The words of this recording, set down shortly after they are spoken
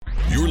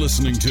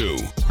listening to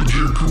The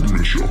Jake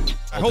Coogan Show.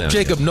 I hope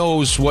Jacob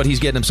knows what he's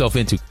getting himself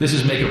into. This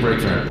is make or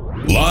break for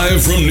him.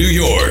 Live from New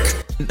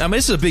York. I mean,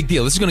 this is a big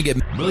deal. This is going to get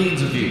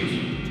millions of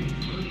views.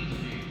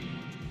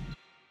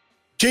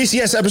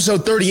 JCS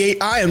episode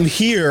 38. I am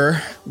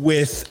here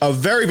with a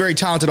very, very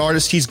talented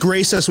artist. He's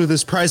graced us with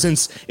his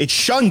presence. It's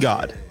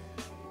HUNGAWD.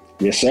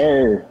 Yes,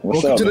 sir.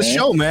 Welcome to the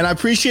show, man. I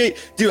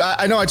appreciate, dude.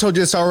 I know I told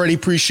you this already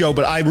pre-show,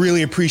 but I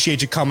really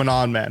appreciate you coming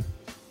on, man.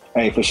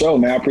 Hey, for sure,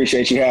 man. I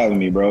appreciate you having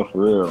me, bro. For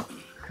real.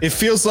 It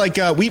feels like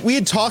we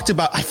had talked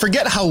about, I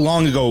forget how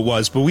long ago it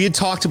was, but we had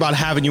talked about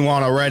having you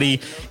on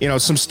already. You know,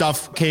 some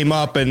stuff came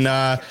up, and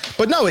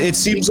but no, it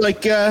seems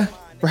like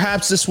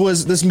perhaps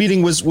this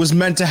meeting was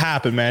meant to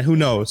happen, man. Who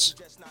knows?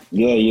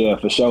 Yeah,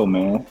 for sure,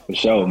 man. For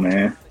sure,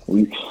 man.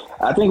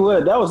 I think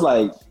that was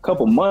like a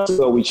couple months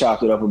ago we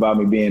chopped it up about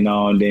me being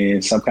on.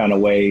 Then some kind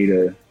of way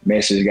the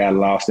message got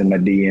lost in my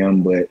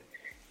DM, but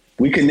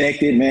we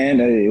connected,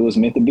 man. It was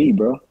meant to be,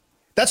 bro.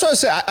 That's what I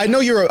say. I know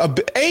you're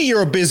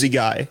you're a busy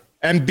guy.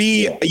 And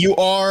B,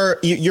 yeah.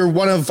 You're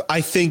one of, I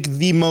think,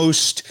 the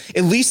most,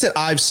 at least that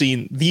I've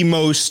seen, the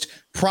most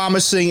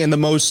promising and the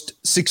most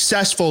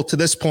successful to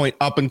this point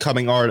up and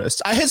coming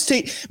artists. I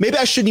hesitate. Maybe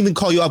I shouldn't even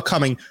call you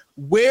upcoming.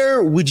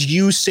 Where would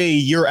you say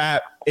you're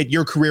at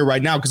your career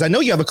right now? Because I know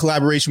you have a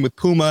collaboration with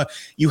Puma.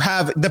 You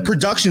have the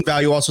production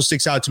value also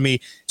sticks out to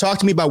me. Talk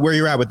to me about where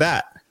you're at with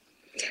that.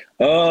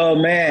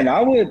 Man,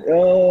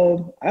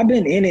 I've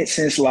been in it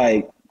since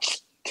like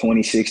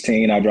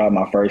 2016. I dropped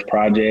my first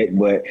project,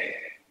 but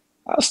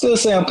I'll still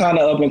say I'm kind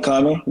of up and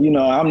coming. You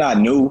know, I'm not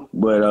new,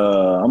 but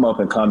I'm up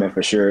and coming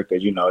for sure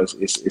because, you know,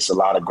 it's a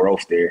lot of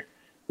growth there.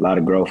 A lot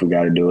of growth we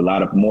got to do. A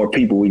lot of more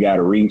people we got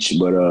to reach.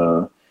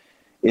 But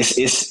it's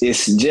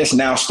just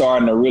now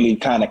starting to really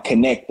kind of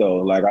connect, though.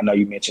 Like I know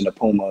you mentioned the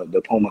Puma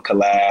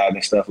collab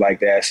and stuff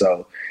like that.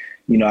 So,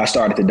 you know, I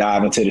started to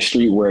dive into the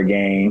streetwear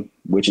game,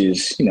 which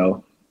is, you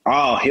know,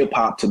 all hip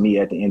hop to me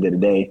at the end of the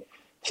day.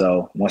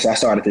 So once I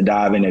started to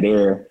dive into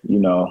there, you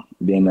know,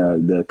 then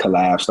the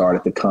collab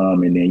started to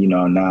come, and then, you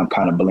know, now I'm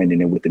kind of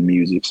blending it with the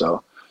music.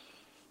 So,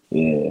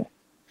 yeah.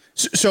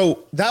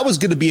 So that was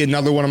going to be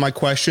another one of my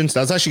questions.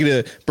 I was actually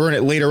going to burn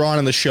it later on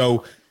in the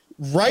show.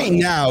 Right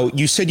now,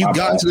 you said you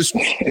got into this.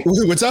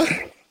 What's up?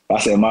 I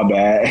said my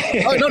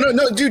bad. Oh,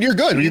 no, dude, you're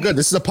good. You're good.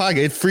 This is a podcast.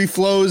 It free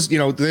flows. You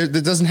know,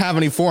 it doesn't have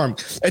any form.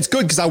 It's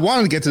good because I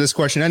wanted to get to this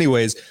question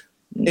anyways.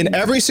 In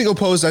every single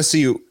post I see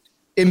you,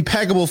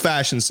 impeccable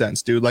fashion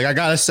sense, dude. Like I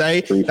gotta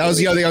say, that was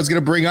the other thing I was gonna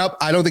bring up.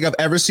 I don't think I've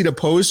ever seen a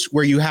post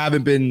where you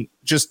haven't been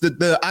just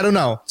the I don't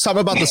know,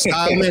 something about the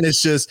style, man.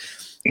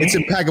 It's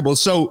impeccable.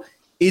 So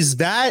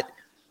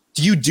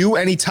do you do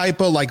any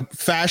type of like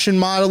fashion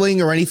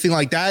modeling or anything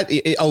like that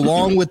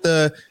along with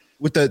the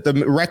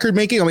record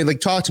making? I mean, like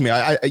talk to me.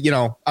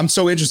 I'm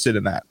so interested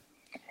in that.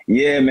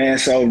 Yeah, man.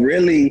 So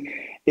really,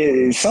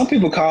 some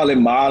people call it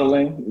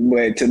modeling,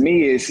 but to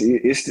me,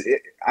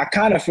 I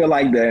kind of feel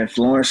like the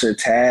influencer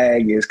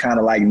tag is kind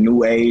of like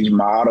new age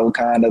model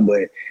kind of,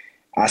 but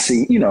I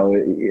see, you know,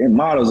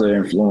 models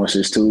are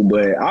influencers too,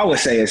 but I would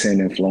say it's an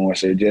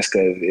influencer just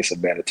because it's a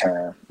better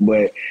term.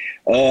 But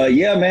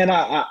yeah, man,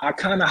 I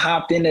kind of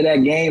hopped into that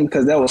game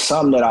because that was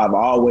something that I've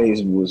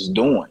always was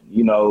doing.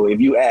 You know,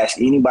 if you ask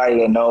anybody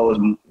that knows,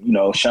 you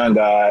know,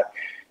 HUNGAWD,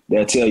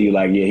 they'll tell you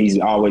like, yeah, he's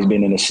always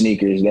been into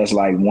sneakers. That's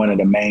like one of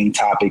the main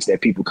topics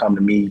that people come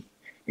to me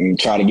and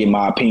try to get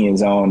my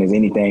opinions on is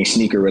anything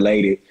sneaker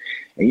related.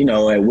 And, you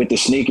know, with the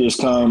sneakers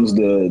comes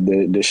the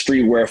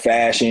streetwear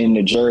fashion,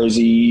 the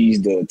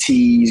jerseys, the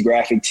tees,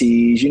 graphic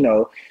tees, you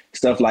know,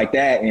 stuff like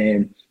that.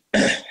 And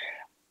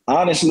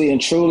honestly and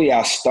truly,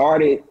 I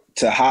started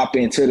to hop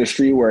into the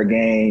streetwear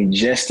game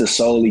just to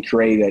solely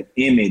create an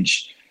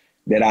image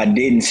that I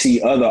didn't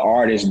see other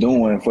artists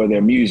doing for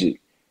their music.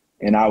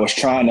 And I was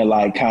trying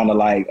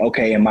to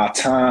okay, in my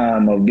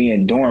time of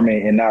being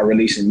dormant and not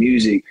releasing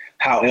music,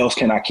 how else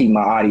can I keep my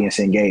audience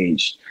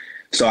engaged?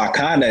 So I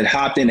kind of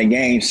hopped in the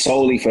game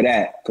solely for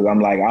that because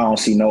I'm like, I don't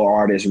see no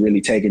artists really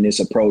taking this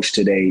approach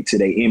to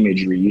their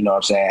imagery, you know what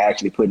I'm saying,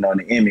 actually putting on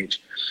the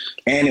image.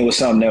 And it was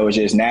something that was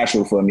just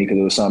natural for me because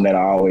it was something that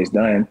I always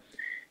done.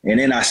 And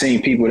then I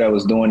seen people that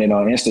was doing it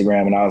on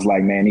Instagram and I was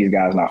like, man, these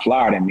guys not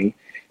flyer than me.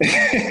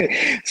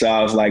 So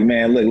I was like,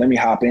 man, look, let me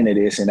hop into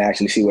this and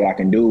actually see what I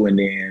can do. And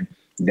then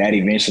that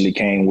eventually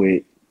came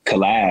with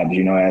collabs,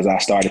 you know, as I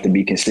started to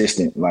be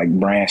consistent, like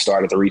brands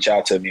started to reach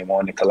out to me and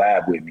wanted to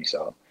collab with me.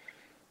 So,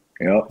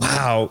 you know.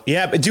 Wow.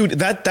 Yeah. But dude,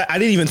 that I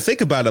didn't even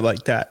think about it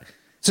like that.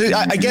 So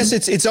I guess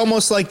it's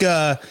almost like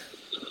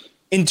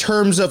in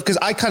terms of, because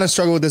I kind of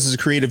struggle with this as a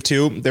creative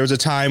too. There was a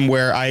time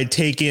where I had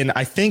taken,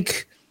 I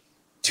think,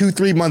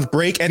 2-3 month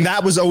break. And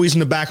that was always in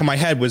the back of my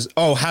head was,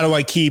 oh, how do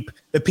I keep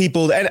the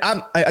people? And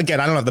I don't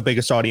have the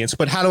biggest audience,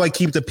 but how do I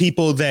keep the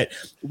people that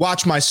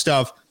watch my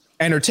stuff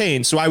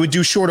entertained? So I would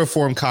do shorter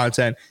form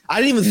content. I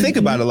didn't even think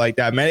about it like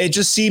that, man. It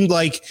just seemed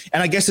like,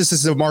 and I guess this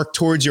is a mark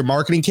towards your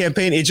marketing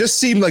campaign. It just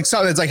seemed like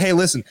something that's like, hey,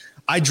 listen,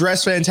 I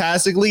dress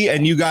fantastically,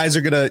 and you guys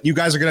are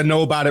gonna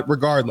know about it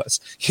regardless,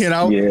 you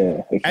know?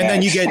 Yeah. And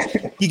then you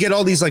get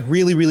all these like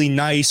really, really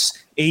nice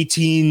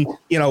 18,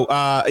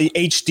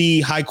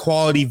 HD high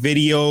quality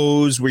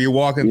videos where you're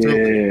walking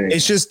through.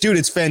 It's just, dude,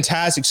 it's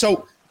fantastic.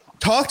 So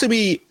talk to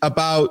me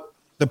about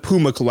the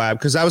Puma collab,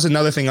 because that was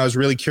another thing I was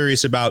really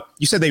curious about.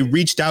 You said they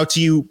reached out to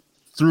you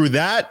through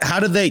that. How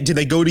did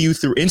they go to you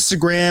through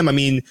Instagram? I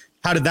mean,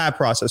 how did that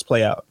process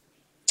play out?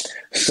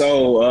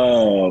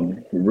 So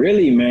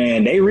really,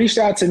 man, they reached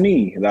out to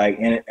me, like,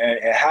 and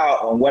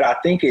how, what I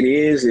think it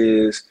is,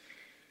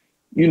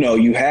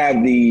 you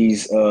have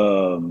these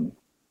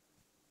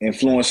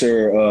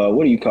influencer,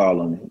 what do you call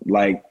them?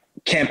 Like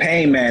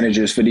campaign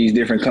managers for these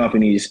different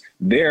companies.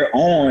 They're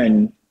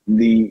on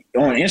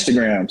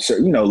Instagram, so,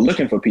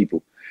 looking for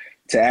people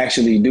to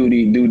actually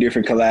do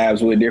different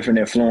collabs with different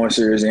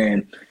influencers.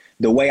 And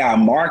the way I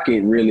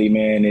market really,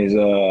 man, is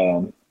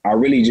I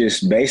really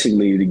just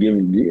basically I give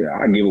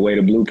away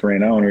the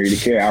blueprint. I don't really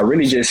care. I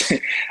really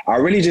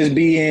just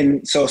be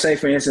in. So say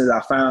for instance,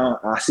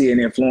 I see an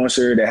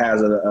influencer that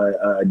has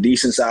a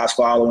decent sized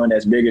following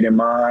that's bigger than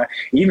mine.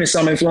 Even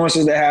some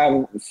influencers that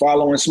have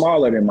following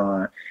smaller than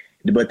mine,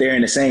 but they're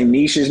in the same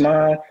niche as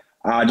mine.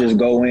 I'll just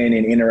go in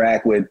and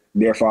interact with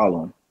their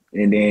following.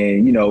 And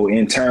then,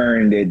 in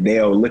turn, that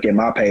they'll look at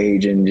my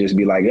page and just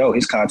be like, yo,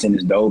 his content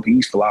is dope.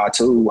 He's fly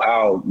too.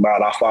 How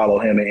about I follow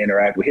him and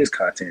interact with his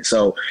content?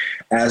 So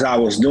as I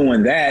was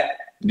doing that,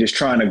 just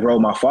trying to grow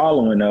my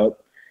following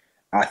up,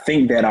 I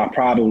think that I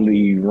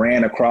probably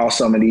ran across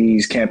some of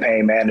these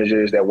campaign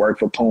managers that work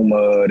for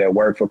Puma, that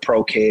work for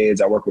Pro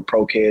Kids. I worked with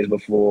Pro Kids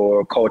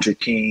before, Culture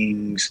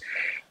Kings.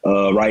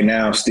 Right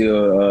now, I'm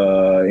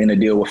still in a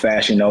deal with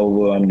Fashion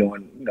Nova. I'm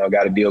doing,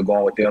 got a deal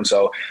going with them.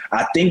 So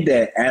I think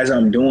that as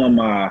I'm doing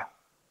my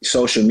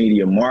social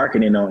media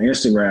marketing on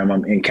Instagram,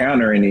 I'm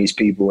encountering these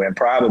people and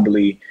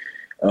probably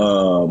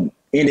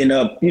ending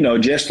up,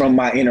 just from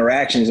my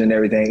interactions and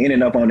everything,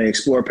 ending up on the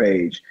Explore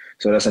page.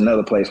 So that's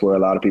another place where a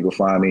lot of people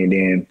find me. And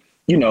then,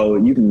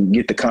 you can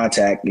get the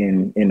contact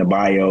in the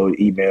bio,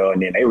 email,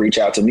 and then they reach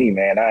out to me,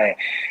 man. I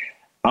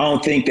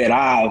don't think that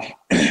I've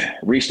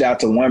reached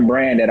out to one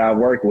brand that I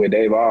work with.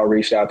 They've all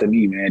reached out to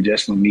me, man,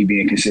 just from me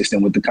being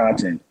consistent with the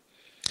content.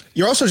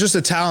 You're also just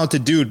a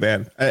talented dude,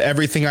 man.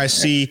 Everything I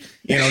see,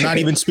 not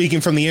even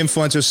speaking from the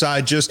influencer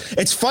side,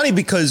 it's funny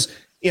because,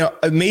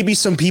 maybe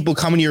some people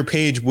coming to your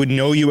page would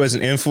know you as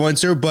an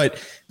influencer, but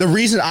the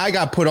reason I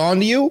got put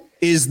onto you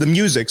is the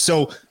music.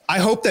 So I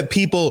hope that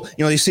people,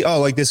 they see, oh,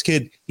 like this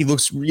kid, he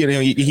looks,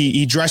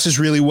 he dresses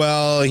really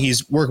well.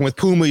 He's working with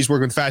Puma. He's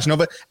working with Fashion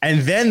Nova.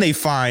 And then they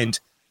find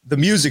the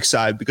music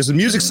side, because the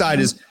music side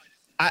is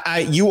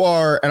you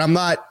are, and I'm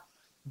not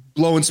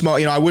blowing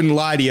smoke, I wouldn't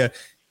lie to you.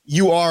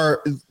 You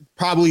are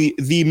probably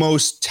the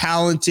most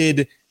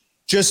talented,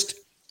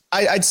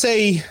 I'd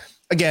say,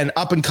 again,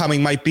 up and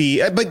coming might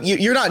be, but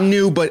you're not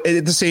new, but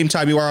at the same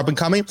time, you are up and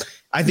coming.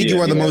 I think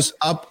you are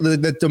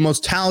the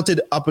most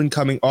talented up and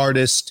coming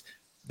artist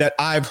that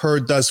I've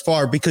heard thus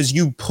far, because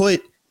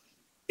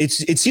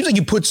it seems like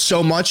you put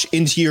so much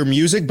into your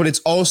music, but it's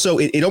also,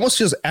 it almost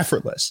feels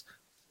effortless.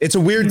 It's a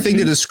weird thing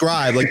to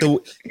describe. Like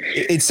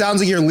it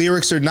sounds like your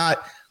lyrics are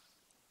not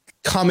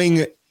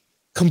coming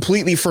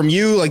completely from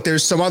you. Like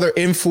there's some other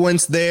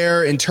influence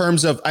there in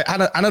terms of, I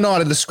don't know how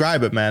to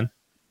describe it, man.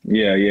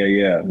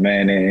 Yeah,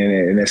 man.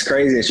 And it's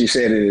crazy that you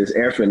said it is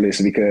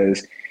effortless,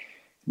 because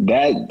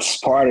that's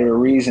part of the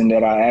reason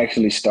that I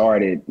actually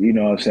started,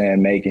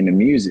 making the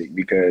music,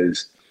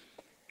 because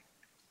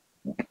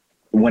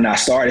when I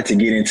started to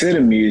get into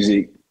the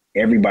music,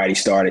 everybody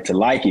started to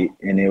like it.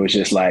 And it was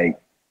just like,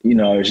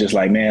 it's just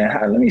like, man,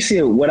 let me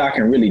see what I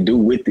can really do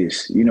with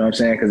this. You know what I'm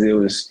saying? Because it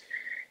was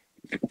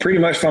pretty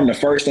much from the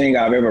first thing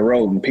I've ever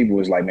wrote, and people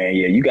was like, man,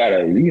 yeah, you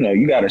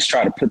gotta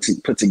try to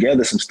put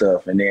together some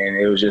stuff. And then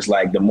it was just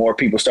like, the more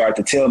people started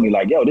to tell me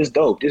like, yo, this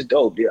dope.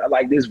 I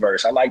like this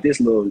verse. I like this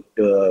little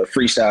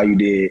freestyle you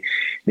did.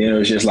 Then it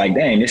was just like,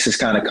 dang, this is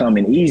kind of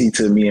coming easy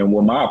to me. And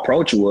what my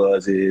approach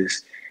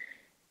is,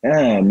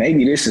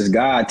 maybe this is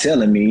God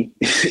telling me,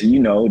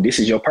 this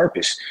is your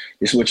purpose.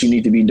 This is what you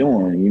need to be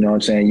doing. You know what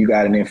I'm saying? You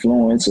got an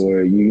influence,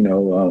 or,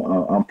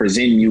 I'm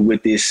presenting you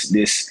with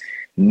this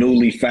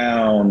newly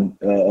found,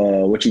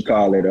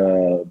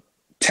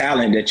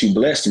 talent that you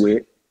blessed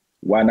with.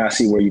 Why not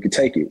see where you could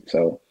take it?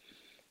 So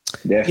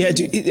definitely. Yeah,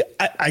 dude,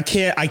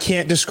 I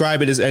can't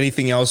describe it as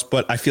anything else,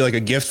 but I feel like a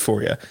gift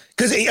for you.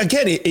 Because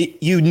again,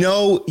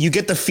 you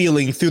get the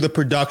feeling through the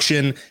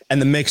production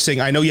and the mixing.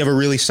 I know you have a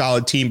really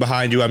solid team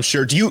behind you, I'm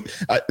sure. Do you,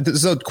 this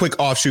is a quick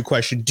offshoot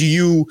question. Do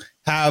you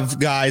have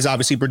guys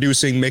obviously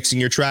producing, mixing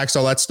your tracks,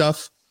 all that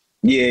stuff?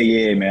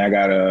 Yeah, man. I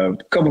got a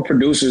couple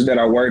producers that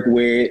I work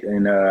with,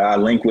 and I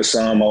link with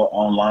some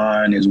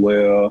online as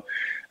well.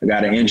 I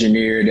got an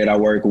engineer that I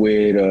work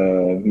with.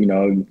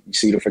 You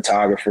see the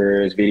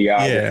photographers,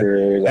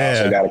 videographers. I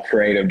also got a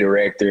creative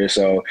director.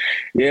 So,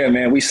 yeah,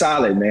 man, we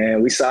solid,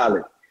 man. We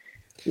solid.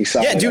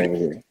 Yeah,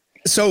 dude.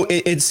 So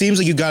it seems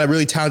like you got a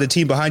really talented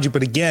team behind you.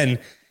 But again,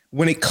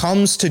 when it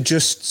comes to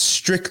just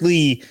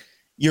strictly,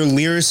 your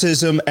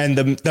lyricism and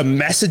the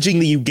messaging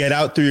that you get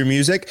out through your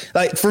music.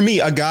 Like for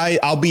me, a guy,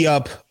 I'll be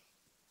up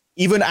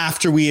even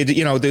after we had,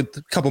 a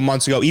couple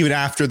months ago, even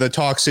after the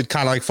talks had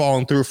kind of like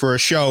fallen through for a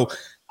show,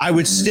 I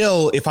would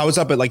still, if I was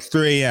up at like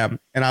 3 a.m.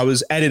 and I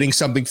was editing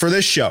something for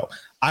this show,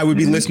 I would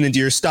be listening to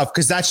your stuff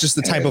because that's just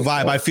the type of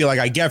vibe I feel like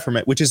I get from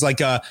it, which is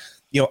like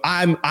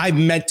I'm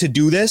meant to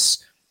do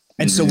this.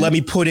 And so let me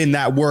put in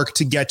that work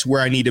to get to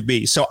where I need to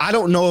be. So I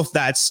don't know if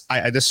that's,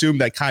 I'd assume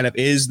that kind of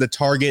is the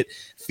target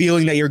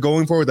feeling that you're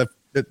going for with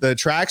the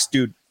tracks,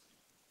 dude.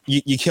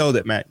 You killed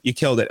it, man. You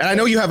killed it. And I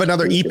know you have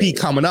another EP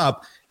coming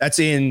up. That's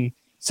in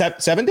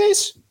 7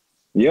 days.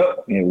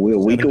 Yep. And we're a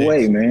week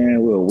away,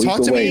 man. We're a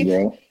week away,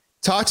 bro.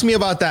 Talk to me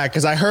about that,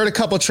 because I heard a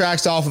couple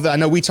tracks off of it. I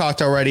know we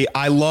talked already.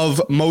 I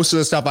love most of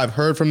the stuff I've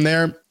heard from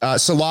there.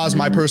 Salah is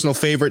my personal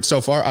favorite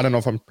so far. I don't know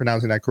if I'm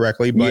pronouncing that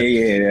correctly, but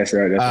yeah, that's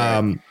right.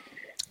 Right.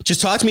 Just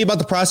talk to me about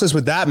the process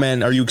with that,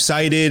 man. Are you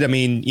excited? I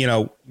mean,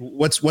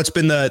 what's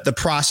been the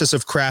process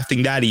of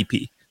crafting that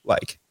EP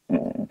like?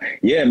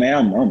 Yeah,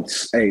 man.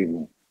 Hey,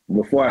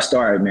 before I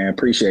start, man,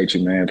 appreciate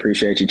you, man.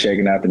 Appreciate you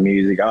checking out the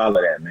music, all of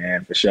that,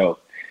 man, for sure.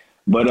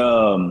 But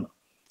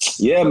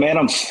yeah, man,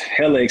 I'm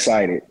hella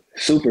excited.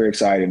 Super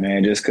excited,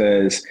 man, just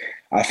because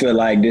I feel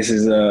like this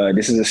is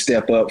a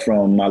step up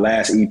from my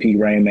last EP,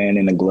 Rain Man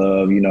in the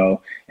Glove,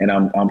 and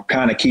I'm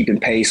kind of keeping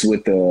pace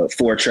with the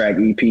 4-track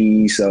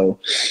EP. So,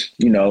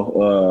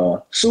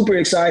 super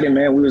excited,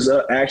 man. We was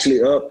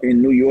actually up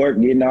in New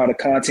York getting all the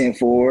content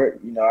for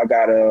it.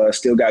 I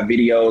still got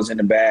videos in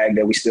the bag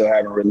that we still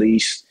haven't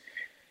released.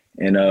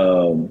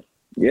 And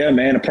yeah,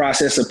 man, the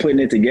process of putting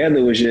it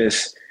together was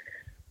just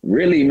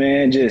really,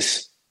 man,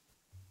 just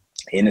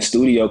in the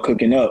studio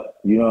cooking up,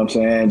 you know what I'm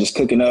saying? Just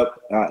cooking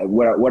up.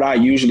 What I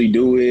usually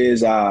do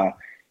is, I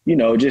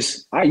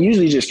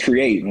usually just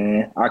create,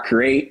 man. I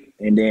create,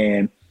 and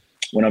then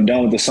when I'm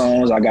done with the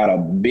songs, I got a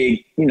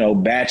big,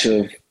 batch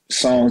of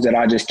songs that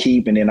I just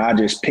keep, and then I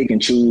just pick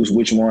and choose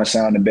which ones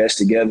sound the best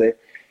together,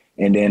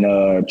 and then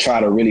try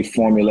to really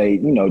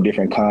formulate,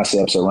 different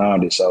concepts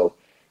around it. So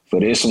for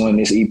this one,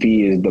 this EP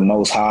is the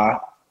most high.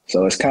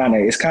 So it's kind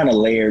of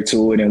layered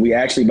to it, and we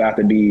actually about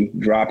to be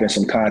dropping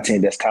some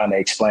content that's kind of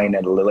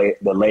explaining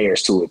the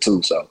layers to it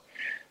too. So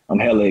I'm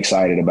hella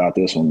excited about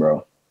this one,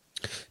 bro.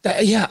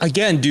 Yeah,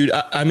 again, dude.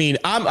 I mean,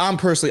 I'm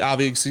personally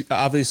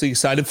obviously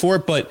excited for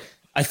it, but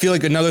I feel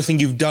like another thing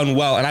you've done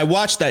well, and I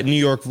watched that New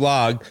York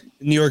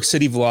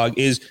City vlog,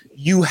 is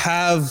you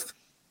have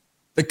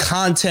the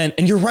content,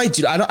 and you're right,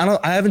 dude. I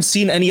haven't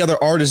seen any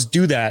other artists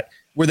do that,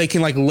 where they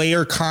can like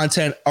layer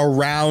content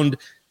around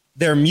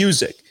their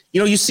music.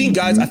 You've seen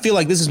guys, I feel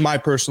like this is my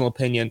personal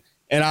opinion,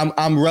 and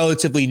I'm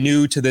relatively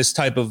new to this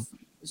type of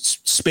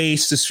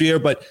space, the sphere,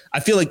 but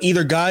I feel like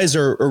either guys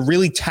are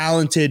really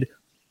talented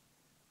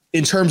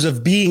in terms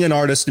of being an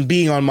artist and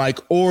being on mic,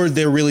 or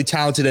they're really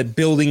talented at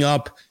building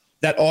up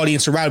that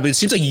audience around it. But it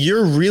seems like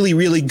you're really,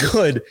 really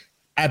good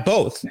at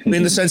both,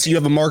 in the sense that you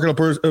have a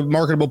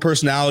marketable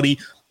personality,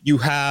 you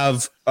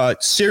have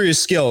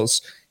serious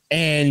skills,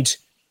 and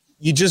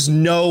you just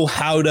know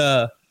how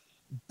to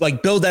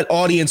like build that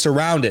audience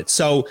around it.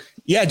 So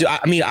yeah, dude,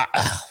 I mean,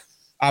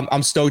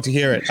 I'm stoked to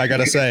hear it, I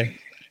gotta say.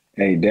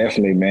 Hey,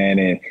 definitely,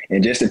 man.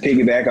 And just to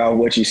piggyback off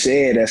what you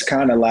said, that was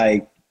kind of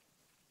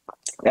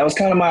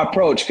my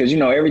approach. Cause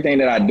everything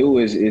that I do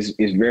is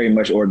very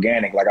much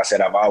organic. Like I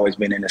said, I've always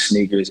been into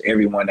sneakers.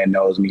 Everyone that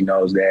knows me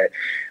knows that.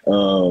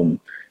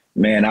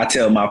 Man, I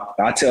tell my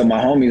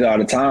homies all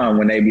the time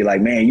when they be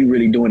like, man, you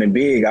really doing it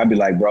big. I'd be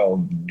like,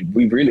 bro,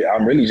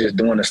 I'm really just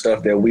doing the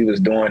stuff that we was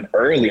doing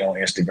early on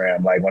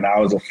Instagram. Like when I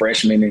was a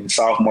freshman and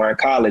sophomore in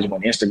college,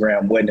 when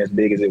Instagram wasn't as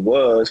big as it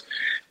was,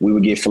 we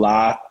would get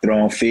fly, throw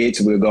on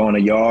fits. We'll go in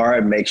the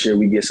yard, make sure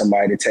we get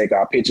somebody to take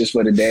our pictures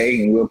for the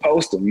day, and we'll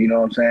post them. You know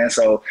what I'm saying?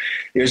 So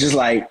it was just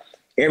like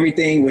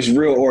everything was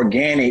real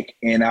organic,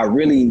 and I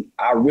really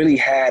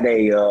had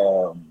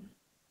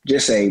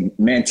just a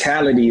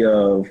mentality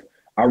of,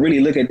 I really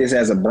look at this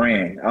as a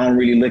brand. I don't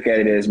really look at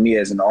it as me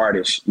as an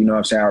artist. You know what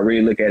I'm saying? I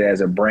really look at it as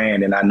a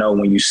brand. And I know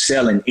when you're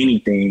selling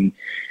anything,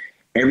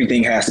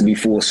 everything has to be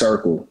full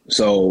circle.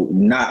 So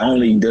not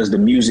only does the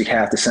music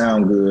have to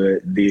sound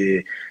good,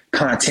 the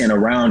content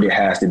around it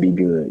has to be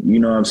good. You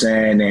know what I'm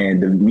saying?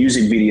 And the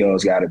music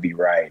videos got to be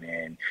right.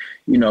 And,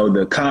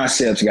 the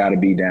concepts got to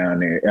be down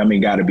there. I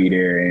mean, got to be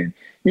there. And,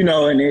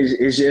 and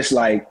it's just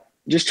like,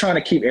 just trying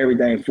to keep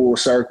everything full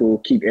circle,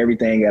 keep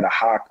everything at a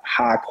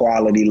high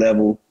quality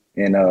level.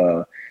 And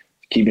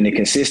keeping it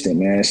consistent,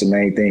 man. It's the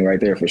main thing right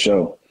there for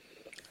sure.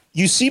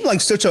 You seem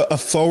like such a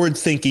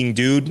forward-thinking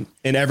dude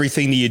in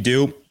everything that you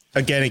do.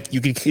 Again,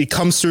 it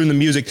comes through in the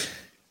music.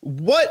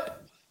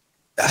 What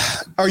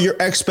are your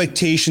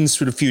expectations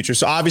for the future?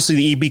 So obviously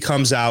the EP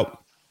comes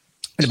out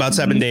in about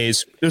 7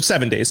 days. It's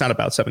 7 days, not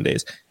about 7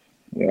 days.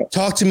 Yeah.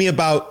 Talk to me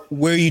about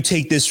where you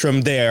take this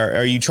from there.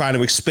 Are you trying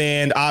to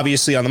expand,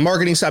 obviously, on the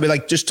marketing side?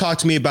 But just talk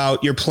to me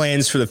about your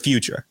plans for the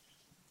future.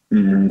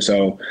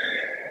 So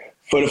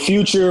for the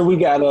future, we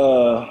got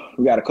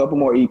a couple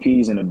more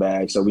EPs in the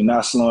bag, so we're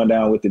not slowing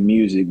down with the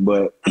music,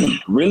 but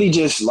really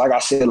just, like I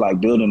said, like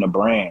building a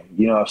brand,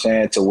 you know what I'm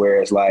saying, to where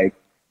it's like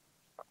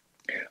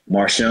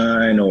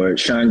Marshawn or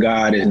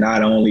HUNGAWD is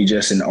not only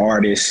just an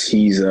artist,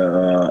 he's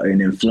an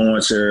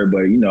influencer,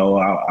 but,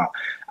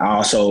 I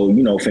also,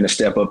 finna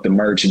step up the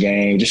merch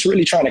game, just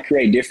really trying to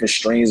create different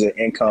streams of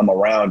income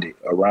around it,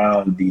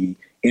 around the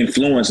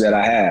influence that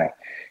I have,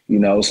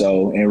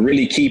 so, and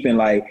really keeping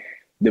like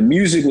the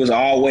music was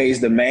always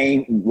the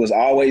main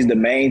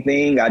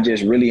thing. I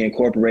just really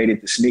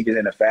incorporated the sneakers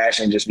and the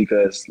fashion just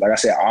because, like I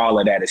said, all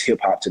of that is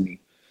hip hop to me.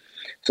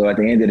 So at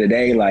the end of the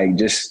day, like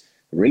just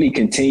really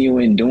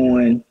continuing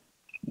doing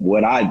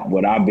what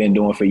I've been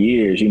doing for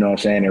years,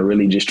 and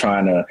really just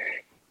trying to,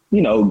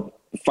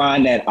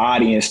 find that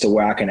audience to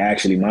where I can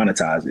actually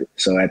monetize it.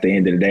 So at the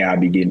end of the day, I'll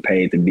be getting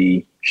paid to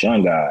be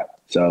HUNGAWD.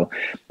 So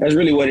that's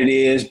really what it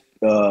is.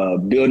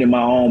 Building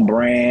my own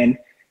brand.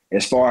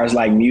 As far as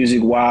like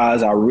music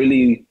wise, I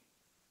really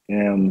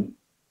am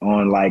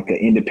on like an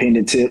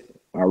independent tip.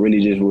 I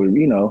really just would,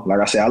 like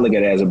I said, I look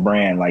at it as a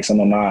brand. Like some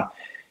of my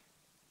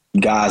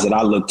guys that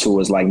I look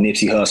to is like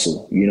Nipsey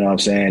Hussle,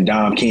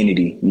 Dom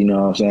Kennedy,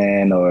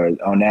 or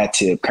on that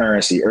tip,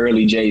 Currency,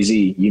 early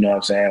Jay-Z,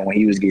 when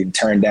he was getting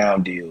turned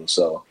down deals.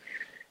 So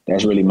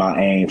that's really my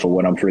aim for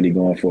what I'm really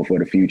going for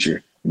the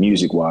future,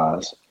 music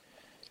wise.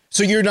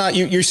 So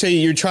you're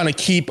saying you're trying to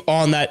keep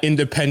on that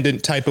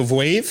independent type of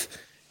wave?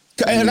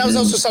 And that was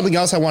also something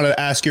else I wanted to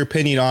ask your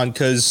opinion on,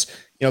 because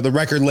the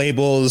record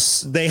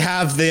labels, they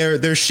have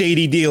their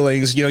shady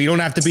dealings. You don't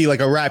have to be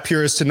like a rap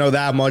purist to know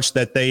that much,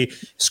 that they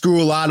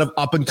screw a lot of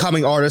up and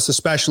coming artists,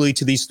 especially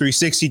to these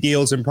 360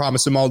 deals, and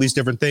promise them all these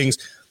different things.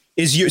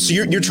 So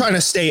you're trying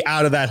to stay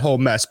out of that whole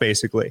mess,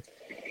 basically.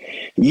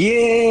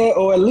 Yeah,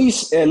 or at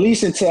least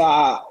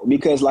until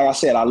because like I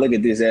said, I look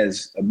at this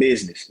as a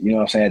business.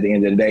 At the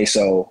end of the day.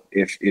 So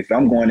if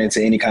I'm going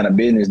into any kind of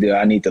business deal,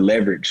 I need to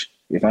leverage.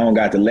 If I don't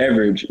got the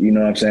leverage,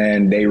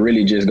 they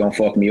really just gonna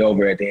fuck me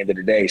over at the end of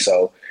the day.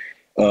 So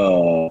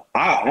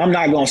I'm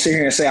not gonna sit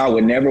here and say I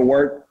would never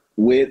work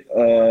with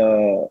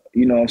a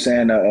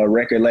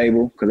record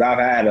label, because I've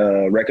had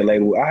a record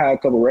label. I had a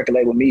couple of record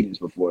label meetings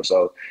before,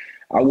 so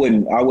I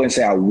wouldn't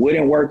say I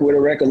wouldn't work with a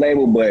record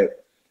label,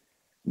 but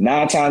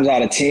 9 times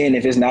out of 10,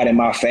 if it's not in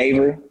my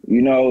favor,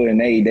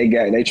 and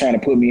they trying to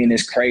put me in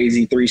this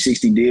crazy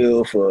 360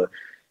 deal for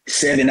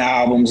 7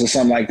 albums or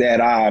something like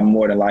that, I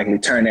more than likely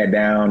turn that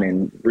down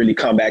and really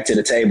come back to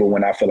the table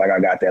when I feel like I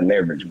got that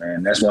leverage,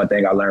 man. That's one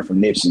thing I learned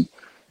from Nipsey,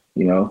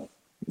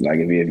 like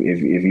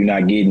if you're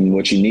not getting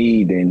what you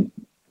need, then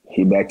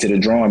hit back to the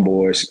drawing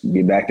boards,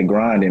 get back to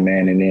grinding,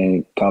 man, and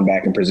then come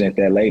back and present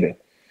that later.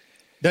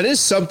 That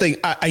is something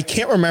I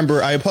can't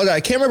remember. I apologize.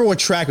 I can't remember what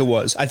track it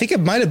was. I think it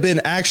might have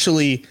been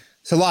actually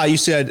Salah. You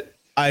said,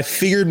 I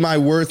figured my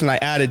worth and I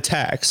added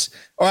tax.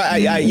 Or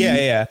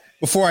yeah.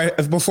 Before I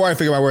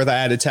figured my worth, I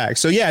added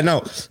tax. So yeah, no,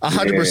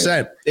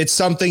 100%. It's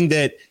something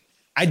that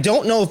I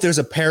don't know if there's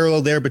a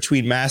parallel there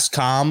between Mass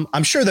Comm.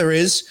 I'm sure there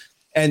is,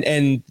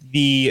 and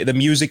the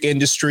music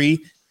industry.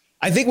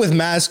 I think with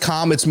Mass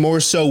Comm, it's more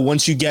so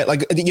once you get like,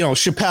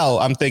 Chappelle,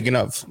 I'm thinking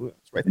of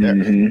right there.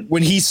 Mm-hmm.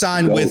 When he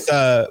signed with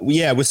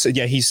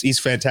he's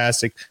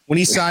fantastic. When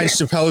he signed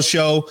Chappelle's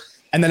show,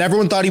 and then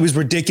everyone thought he was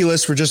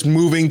ridiculous for just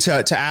moving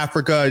to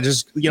Africa.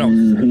 Just,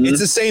 It's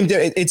the same.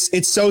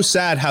 It's so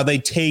sad how they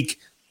take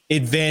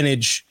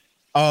advantage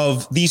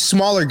of these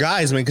smaller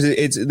guys, man,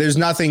 because there's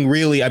nothing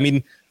really. I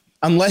mean,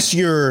 unless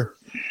you're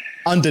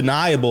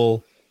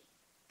undeniable,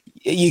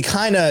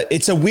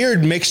 it's a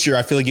weird mixture.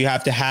 I feel like you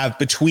have to have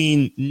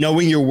between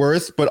knowing your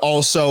worth, but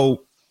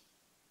also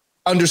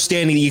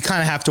understanding that you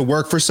kind of have to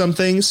work for some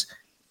things.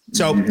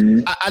 So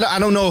I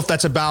don't know if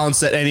that's a balance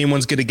that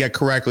anyone's going to get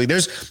correctly.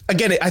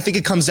 I think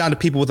it comes down to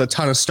people with a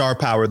ton of star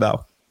power,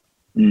 though.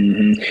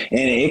 And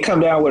it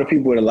comes down with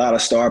people with a lot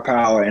of star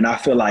power. And I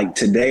feel like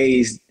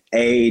today's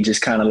age is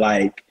kind of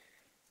like,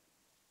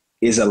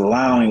 is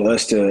allowing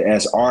us to,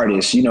 as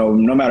artists, no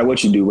matter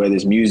what you do, whether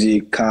it's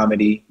music,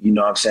 comedy,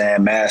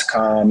 Mass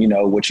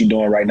Comm, what you're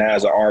doing right now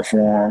as an art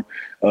form,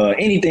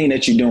 anything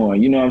that you're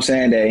doing,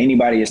 that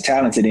anybody is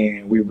talented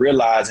in, we're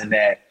realizing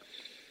that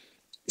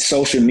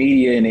social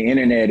media and the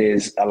internet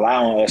is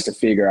allowing us to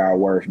figure our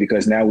worth,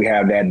 because now we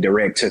have that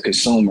direct to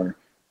consumer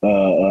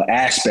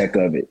aspect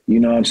of it.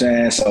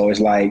 So it's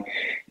like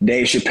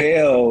Dave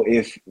Chappelle,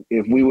 if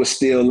we were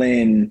still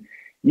in,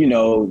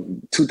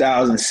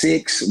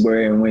 2006,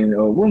 when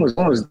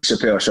was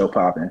Chappelle show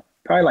popping?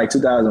 Probably like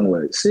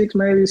 2006,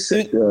 maybe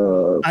six.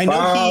 I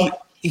know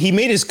he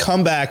made his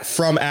comeback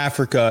from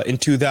Africa in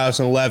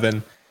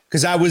 2011,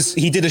 because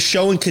he did a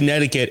show in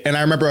Connecticut, and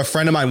I remember a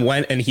friend of mine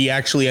went, and he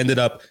actually ended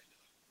up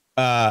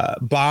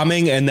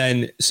bombing and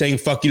then saying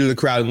 "fuck you" to the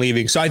crowd and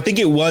leaving. So I think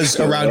it was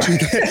around just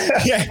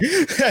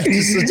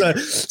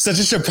such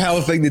a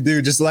Chappelle thing to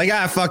do, just like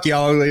fuck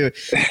y'all.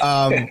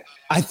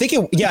 I think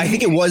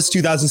it was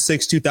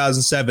 2006,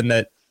 2007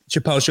 that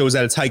Chappelle show was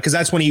at its height, because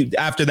that's when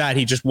after that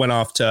he just went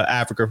off to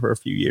Africa for a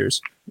few years.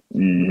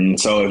 Mm-hmm.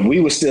 So if we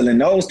were still in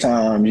those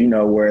times,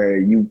 where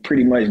you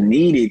pretty much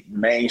needed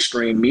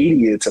mainstream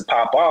media to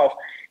pop off,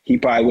 he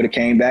probably would have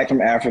came back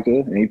from Africa,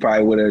 and he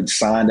probably would have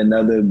signed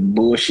another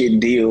bullshit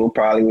deal,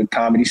 probably with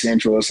Comedy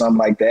Central or something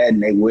like that,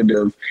 and they would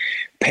have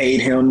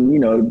paid him,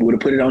 would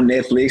have put it on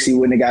Netflix. He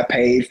wouldn't have got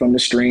paid from the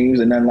streams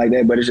and nothing like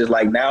that. But it's just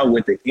like now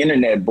with the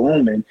internet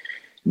booming,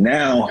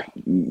 now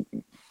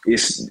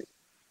it's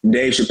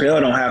Dave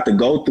Chappelle don't have to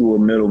go through a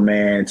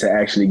middleman to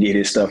actually get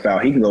his stuff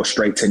out. He can go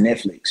straight to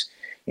Netflix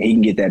and he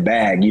can get that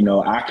bag.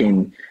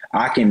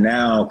 I can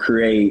now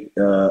create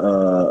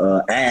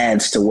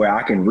ads to where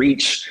I can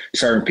reach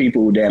certain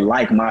people that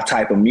like my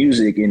type of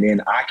music, and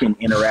then I can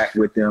interact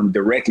with them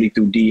directly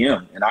through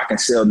DM, and I can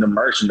sell them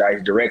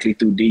merchandise directly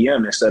through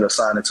DM instead of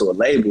signing to a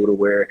label to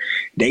where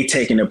they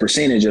taking a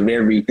percentage of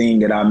everything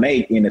that I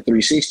make in a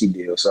 360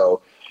 deal.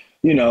 So,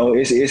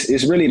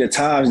 it's really the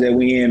times that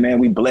we in, man.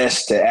 We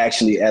blessed to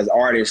actually, as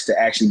artists, to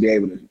actually be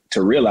able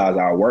to realize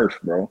our worth,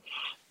 bro,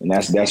 and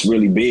that's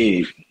really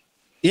big.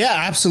 Yeah,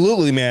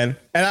 absolutely, man.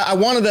 And I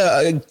wanted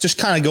to just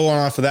kind of go on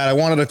off of that. I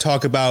wanted to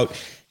talk about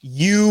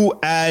you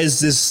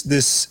as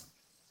this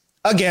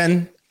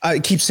again, I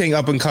keep saying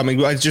up and coming,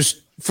 but I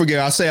just forget.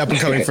 I'll say up and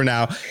coming for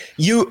now.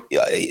 You,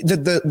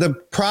 the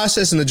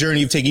process and the journey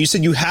you've taken, you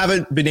said you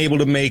haven't been able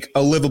to make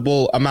a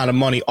livable amount of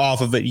money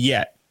off of it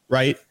yet,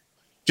 right?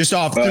 Just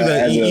off through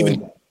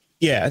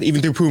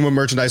even through Puma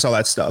merchandise, all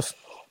that stuff.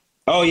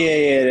 Oh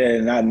yeah.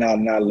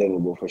 Not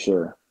livable for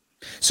sure.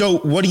 So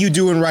what are you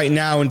doing right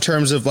now in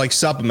terms of like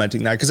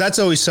supplementing that? Because that's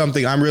always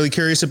something I'm really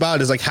curious about,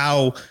 is like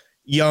how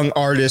young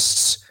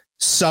artists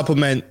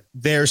supplement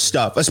their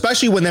stuff,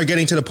 especially when they're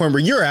getting to the point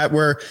where you're at,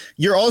 where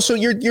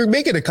you're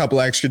making a couple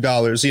extra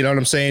dollars, you know what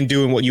I'm saying,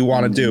 doing what you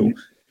want to do.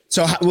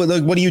 So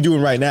what are you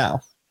doing right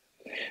now?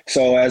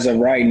 So as of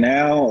right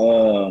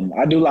now,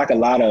 I do like a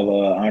lot of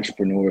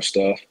entrepreneur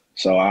stuff.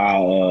 So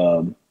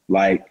I'll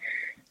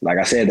like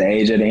I said, the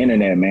age of the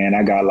internet, man,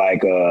 I got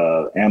like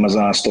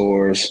Amazon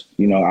stores,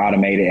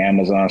 automated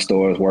Amazon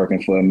stores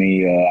working for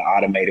me,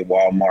 automated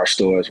Walmart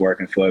stores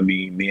working for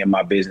me. Me and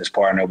my business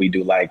partner, we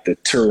do like the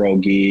Turo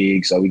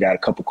gigs. So we got a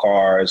couple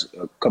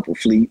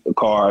fleet of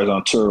cars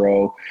on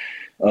Turo.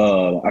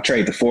 I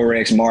trade the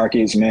Forex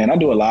markets, man. I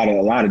do a lot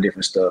of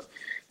different stuff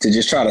to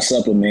just try to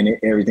supplement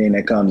everything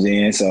that comes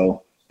in.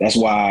 So that's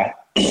why,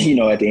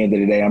 at the end of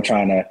the day, I'm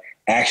trying to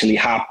actually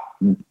hop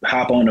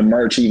on the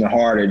merch even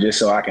harder just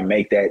so I can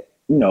make that,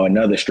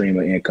 another stream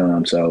of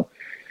income. So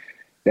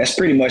that's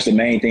pretty much the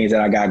main things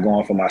that I got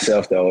going for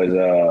myself though, is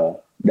the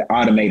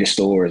automated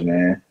stores,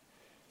 man.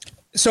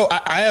 So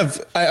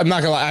I'm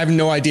not gonna lie, I have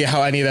no idea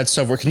how any of that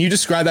stuff works. Can you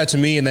describe that to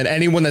me? And then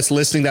anyone that's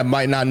listening that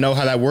might not know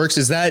how that works,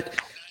 is that,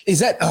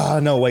 oh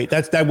no, wait,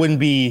 that wouldn't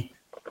be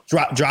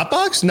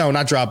Dropbox? No,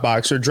 not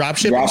Dropbox, or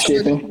dropshipping. Drop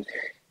shipping.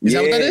 Is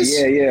that what that is?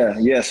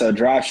 Yeah. So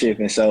drop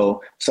shipping.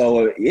 So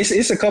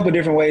it's a couple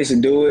different ways to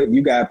do it.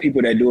 You got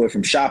people that do it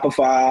from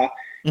Shopify.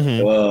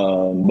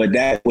 Mm-hmm.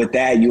 But with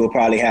that, you will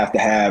probably have to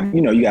have,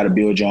 you got to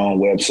build your own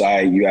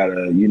website. You got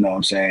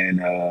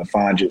to,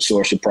 find your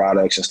source your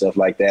products and stuff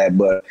like that.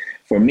 But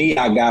for me,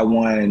 I got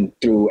one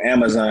through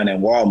Amazon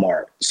and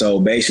Walmart. So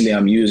basically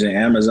I'm using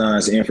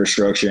Amazon's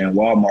infrastructure and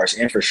Walmart's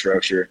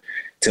infrastructure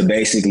to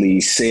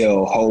basically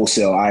sell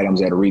wholesale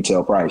items at a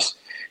retail price.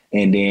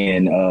 And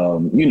then,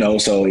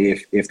 so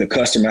if the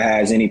customer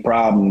has any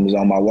problems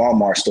on my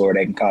Walmart store,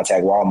 they can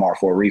contact Walmart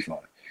for a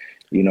refund.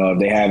 If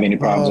they have any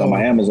problems on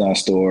my Amazon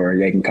store,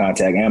 they can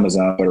contact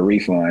Amazon for the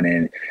refund.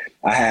 And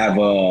I have,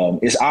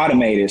 it's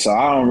automated, so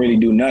I don't really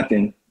do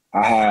nothing.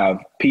 I have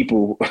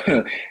people,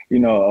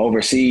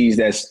 overseas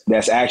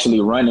that's actually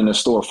running the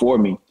store for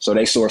me. So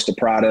they source the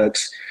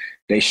products.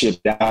 They ship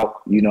it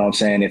out,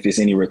 if it's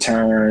any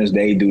returns,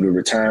 they do the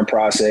return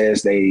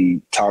process. They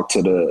talk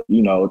to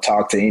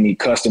any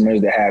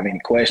customers that have any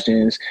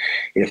questions.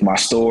 If my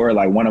store,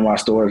 like one of my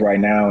stores right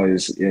now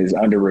is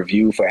under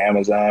review for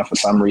Amazon for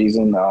some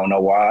reason, I don't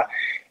know why,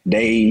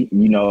 they,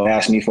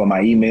 ask me for my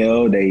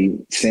email. They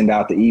send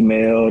out the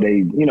email.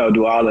 They,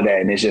 do all of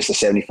that. And it's just a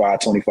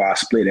 75-25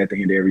 split at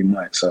the end of every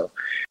month. So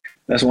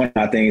that's one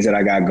of the things that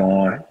I got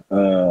going.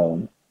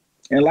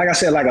 And like I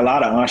said, like a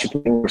lot of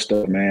entrepreneur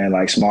stuff, man,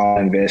 like small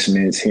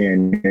investments here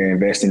and there,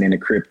 investing in the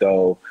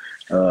crypto.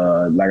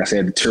 Like I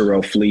said, the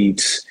Turo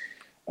fleets,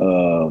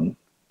 Forex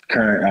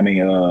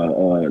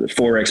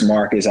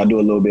markets. I do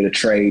a little bit of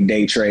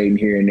day trading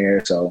here and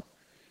there. So,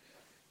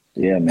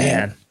 yeah,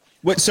 man.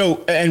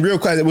 And real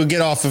quick, we'll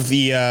get off of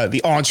the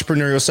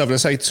entrepreneurial stuff in a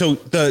second. So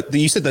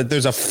you said that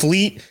there's a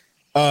fleet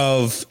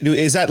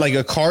is that like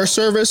a car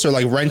service or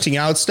like renting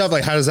out stuff?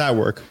 Like, how does that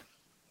work?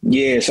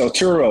 Yeah, so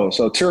Turo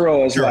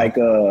is like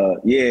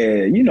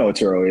you know what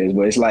Turo is,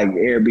 but it's like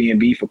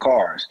Airbnb for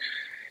cars.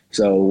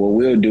 So what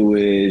we'll do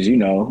is,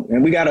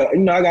 and we got I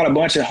got a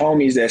bunch of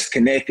homies that's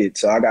connected.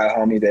 So I got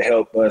homies that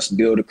help us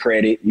build a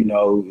credit,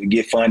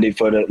 get funded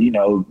for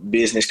the,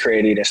 business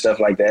credit and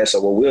stuff like that.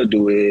 So what we'll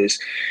do is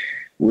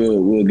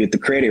we'll get the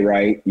credit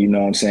right. You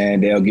know what I'm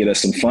saying? They'll get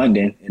us some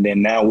funding. And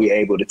then now we're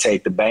able to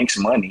take the bank's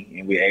money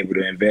and we're able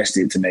to invest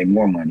it to make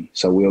more money.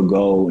 So we'll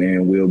go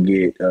and we'll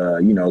get,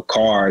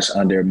 cars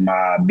under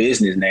my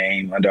business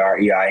name, under our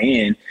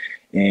EIN.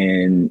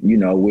 And,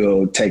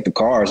 we'll take the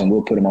cars and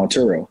we'll put them on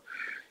Turo.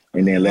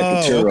 And then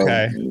let the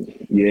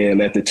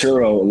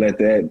Turo, let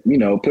that,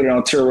 put it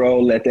on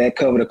Turo, let that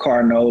cover the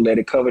car note, let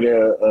it cover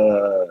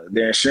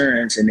the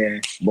insurance, and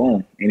then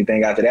boom,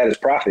 anything after that is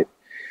profit.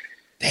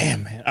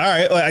 Damn, man. All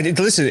right. Well,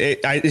 listen,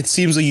 it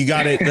seems like you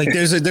got it. Like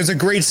there's a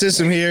great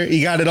system here.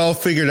 You got it all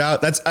figured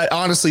out.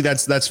 Honestly,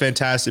 that's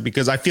fantastic,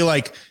 because I feel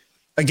like,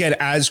 again,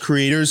 as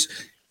creators,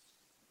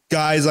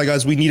 guys like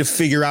us, we need to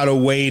figure out a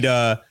way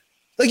to,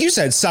 like you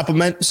said,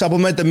 supplement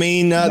the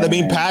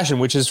main passion,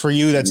 which is for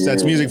you.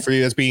 That's music for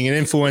you. That's being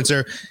an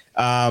influencer.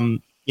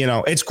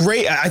 It's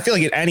great. I feel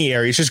like in any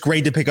area, it's just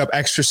great to pick up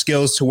extra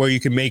skills to where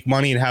you can make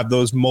money and have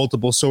those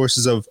multiple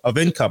sources of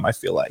income, I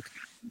feel like.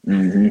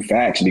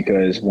 Facts,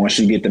 because once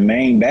you get the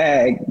main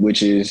bag,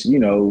 which is,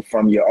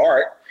 from your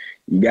art,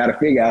 you got to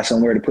figure out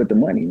somewhere to put the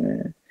money,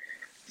 man.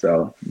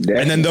 So,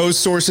 definitely. And then those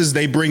sources,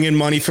 they bring in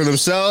money for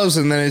themselves,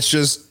 and then it's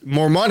just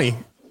more money.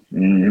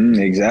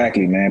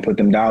 Exactly, man. Put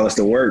them dollars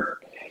to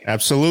work.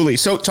 Absolutely.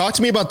 So talk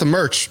to me about the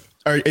merch.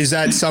 Is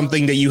that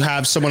something that you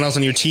have someone else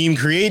on your team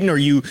creating, or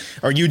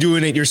are you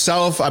doing it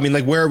yourself? I mean,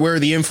 like where are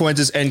the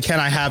influences, and can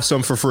I have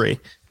some for free?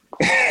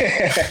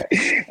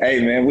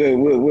 Hey man,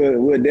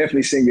 we'll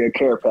definitely send you a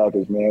care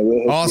package, man.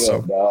 We'll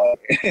awesome, dog.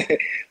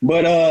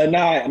 But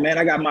man,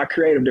 I got my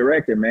creative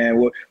director, man.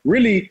 Well,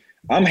 really,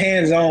 I'm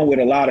hands on with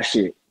a lot of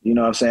shit. You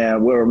know what I'm saying?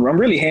 I'm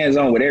really hands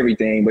on with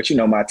everything. But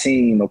my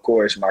team, of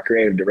course, my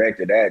creative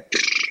director, that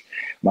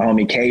my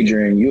homie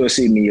Kadrian, you'll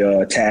see me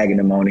tagging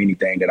him on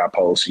anything that I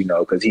post,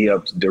 because he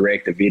helps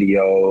direct the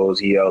videos.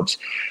 He helps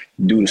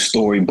do the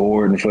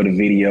storyboarding for the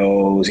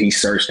videos. He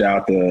searched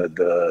out the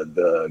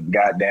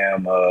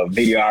goddamn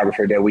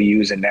videographer that we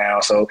using now.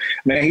 So,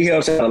 man, he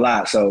helps out a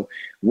lot. So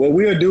what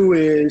we'll do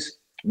is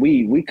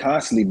we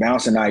constantly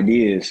bouncing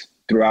ideas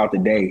throughout the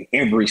day,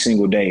 every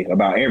single day,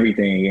 about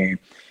everything. And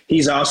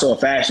he's also a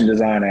fashion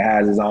designer,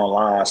 has his own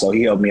line. So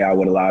he helped me out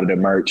with a lot of the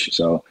merch.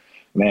 So,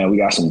 man, we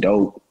got some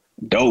dope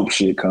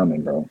shit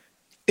coming, bro.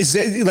 Is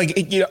it like,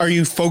 are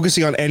you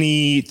focusing on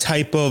any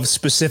type of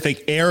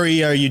specific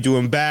area? Are you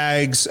doing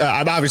bags?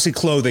 Obviously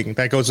clothing,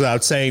 that goes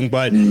without saying,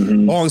 but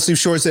long sleeve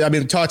shorts. I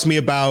mean, talk to me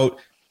about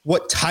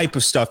what type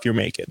of stuff you're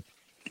making.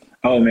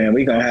 Oh man,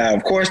 we're gonna have,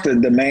 of course, the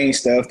main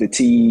stuff, the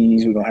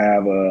tees. We're gonna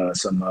have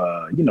some,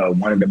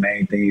 one of the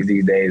main things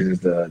these days is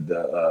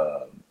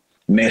the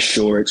mesh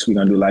shorts. We're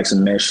gonna do like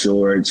some mesh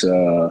shorts.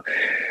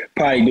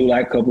 Probably do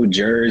like a couple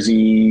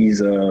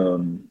jerseys.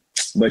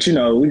 But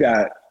we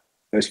got,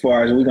 as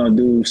far as we're gonna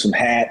do some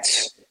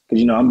hats,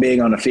 because I'm big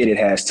on the fitted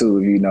hats too.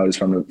 If you notice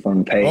from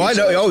the page. Oh, I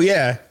know. Oh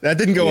yeah, that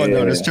didn't go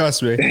unnoticed.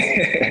 Trust me.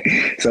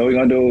 So we're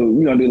gonna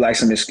do like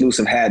some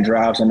exclusive hat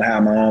drops. I'm gonna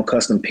have my own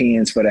custom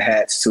pins for the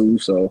hats too.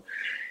 So,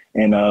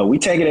 and we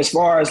take it as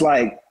far as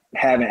like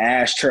having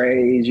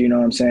ashtrays. You know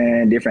what I'm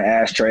saying? Different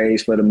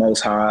ashtrays for the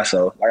Most High.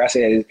 So, like I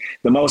said,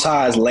 the Most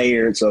High is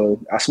layered. So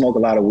I smoke a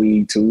lot of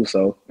weed too.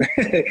 So,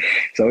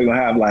 so we're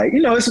gonna have like,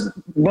 it's a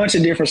bunch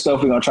of different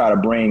stuff we're gonna try to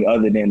bring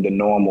other than the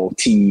normal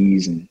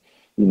tees and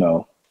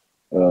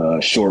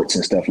shorts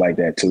and stuff like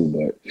that too.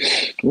 But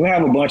we'll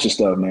have a bunch of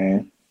stuff,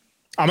 man.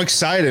 I'm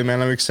excited,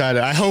 man. I'm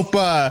excited. I hope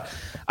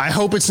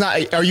it's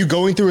not. Are you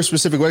going through a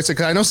specific website?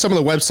 Because I know some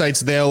of the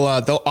websites they'll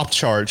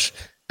upcharge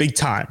big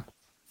time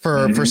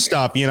for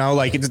stuff.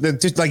 Like it's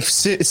just like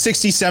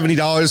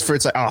 $60-$70 for.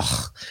 It's like,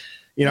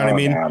 you know what I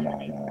mean?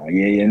 No.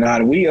 Yeah.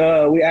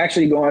 We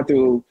actually going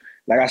through.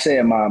 Like I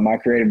said, my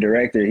creative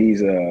director,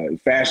 he's a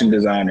fashion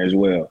designer as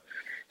well.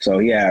 So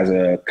he has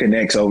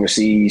connects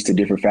overseas to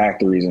different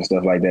factories and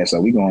stuff like that. So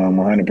we going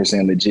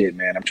 100% legit,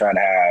 man. I'm trying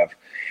to have,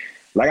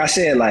 like I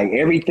said, like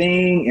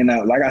everything. And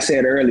like I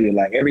said earlier,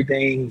 like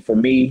everything for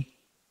me,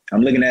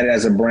 I'm looking at it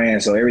as a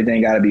brand. So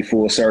everything got to be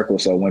full circle.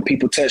 So when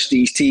people touch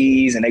these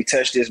tees and they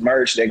touch this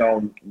merch, it's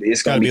going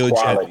to be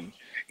quality.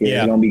 Yeah,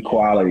 it's going to be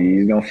quality.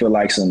 It's going to feel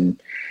like some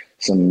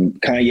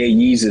Kanye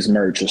Yeezus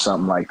merch or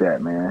something like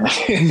that, man.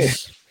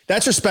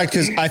 That's respect,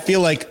 because I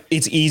feel like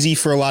it's easy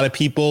for a lot of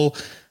people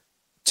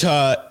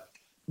to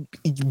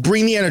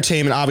bring the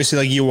entertainment, obviously,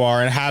 like you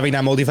are, and having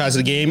that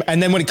multifaceted game.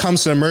 And then when it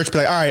comes to the merch, be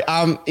like, all right,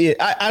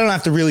 I don't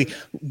have to really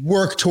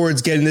work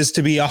towards getting this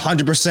to be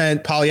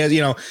 100%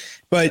 poly,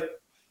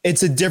 but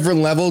it's a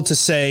different level to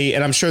say,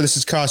 and I'm sure this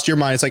has crossed your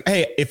mind. It's like,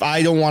 hey, if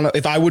I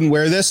wouldn't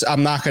wear this,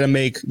 I'm not going to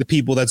make the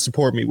people that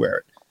support me wear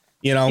it,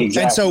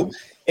 Exactly. And so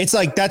it's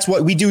like, that's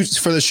what we do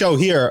for the show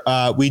here.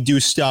 We do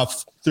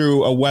stuff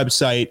through a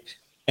website,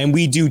 and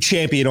we do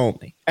champion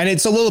only, and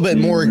it's a little bit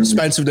more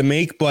expensive to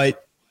make,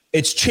 but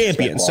it's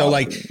champion. So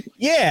like,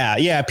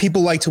 yeah.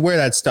 People like to wear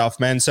that stuff,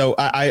 man. So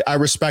I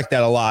respect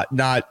that a lot.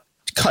 Not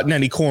cutting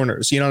any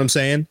corners. You know what I'm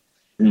saying?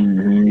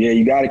 Yeah.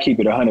 You got to keep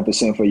it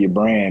 100% for your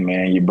brand,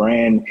 man. Your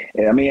brand.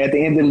 I mean, at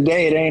the end of the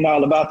day, it ain't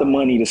all about the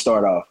money to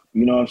start off.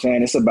 You know what I'm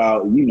saying? It's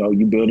about,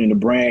 you building the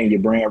brand, your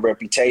brand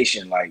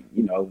reputation. Like,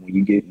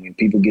 when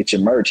people get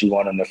your merch, you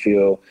want them to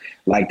feel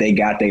like they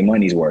got their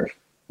money's worth.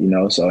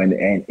 So in the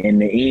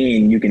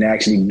end, you can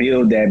actually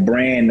build that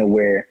brand to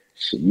where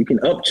you can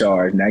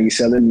upcharge. Now you're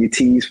selling your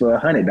tees for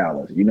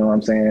 $100. You know what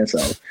I'm saying? So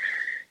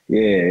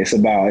yeah,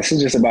 it's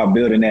just about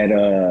building that,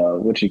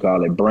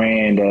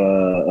 brand,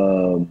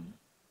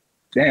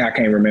 dang, I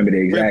can't remember the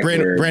exact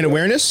word. Brand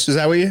awareness? Is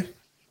that what you?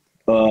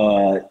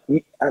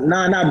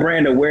 Not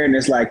brand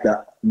awareness, like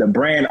the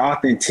brand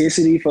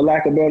authenticity, for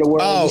lack of a better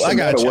word. Oh, I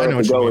got you. I know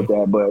what you mean. With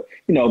that, but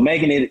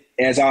making it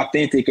as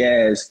authentic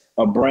as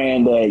a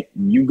brand that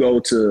you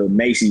go to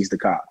Macy's to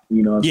cop.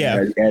 You know what I'm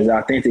saying? As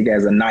authentic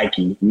as a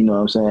Nike. You know what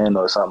I'm saying,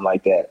 or something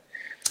like that.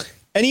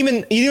 And even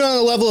on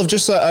the level of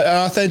just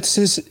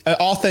an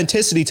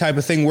authenticity type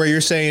of thing, where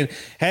you're saying,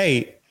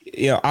 hey,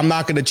 I'm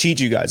not going to cheat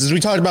you guys. As we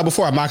talked about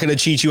before, I'm not going to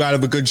cheat you out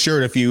of a good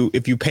shirt if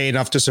you pay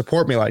enough to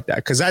support me like that.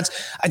 Because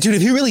dude,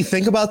 if you really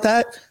think about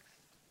that,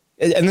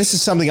 and this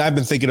is something I've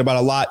been thinking about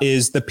a lot,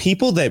 is the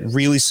people that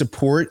really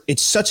support.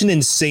 It's such an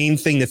insane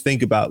thing to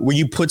think about, where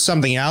you put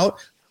something out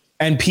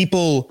and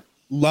people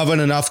love it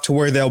enough to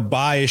where they'll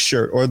buy a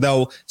shirt or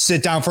they'll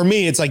sit down. For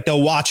me, it's like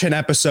they'll watch an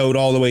episode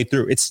all the way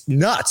through. It's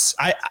nuts.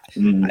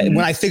 When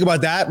I think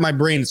about that, my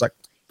brain is like,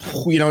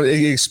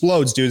 it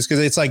explodes, dude. Because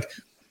it's like,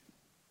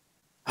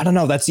 I don't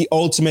know. That's the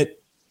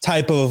ultimate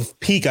type of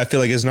peak, I feel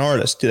like, as an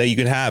artist that you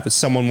can have. It's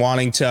someone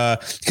wanting to,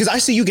 because I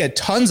see you get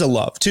tons of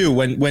love too.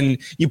 When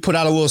you put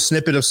out a little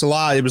snippet of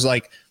Salah, it was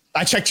like,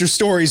 I checked your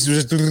stories,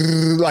 just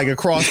like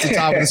across the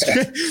top of the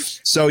screen.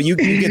 So you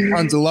get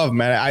tons of love,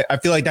 man. I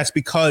feel like that's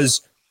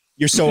because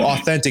you're so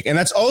authentic. And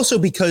that's also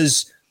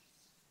because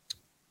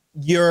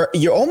you're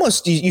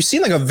almost, you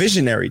seem like a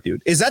visionary,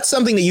 dude. Is that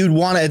something that you'd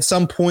want to at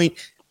some point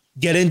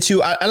get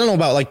into? I don't know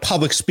about like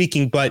public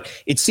speaking, but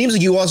it seems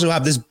like you also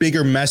have this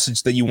bigger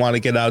message that you want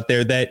to get out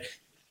there that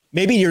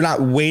maybe you're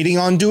not waiting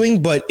on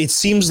doing, but it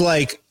seems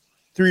like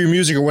through your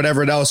music or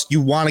whatever else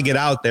you want to get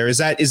out there. Is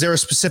there a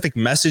specific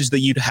message that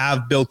you'd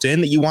have built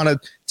in that you want to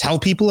tell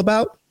people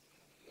about?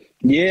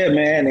 Yeah,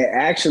 man.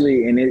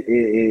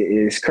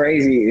 It's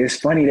crazy. It's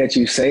funny that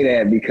you say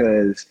that,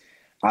 because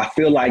I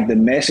feel like the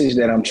message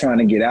that I'm trying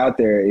to get out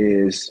there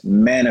is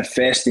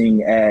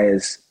manifesting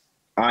as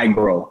I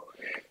grow.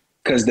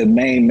 Because the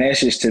main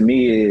message to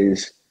me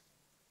is,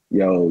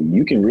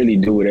 you can really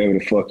do whatever the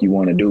fuck you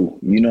want to do.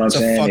 You know what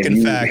I'm saying? It's a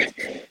fucking fact.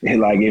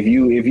 Like if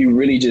you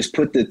really just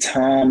put the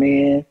time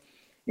in,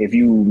 if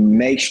you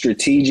make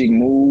strategic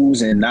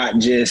moves and not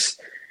just,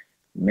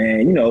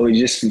 man,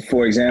 just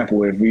for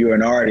example, if you're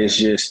an artist,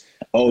 just,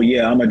 oh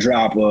yeah, I'm gonna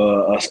drop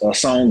a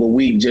song a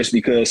week just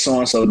because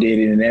so-and-so did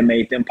it and that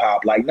made them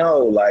pop. Like, no,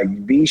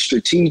 like be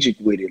strategic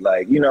with it.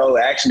 Like,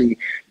 actually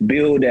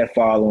build that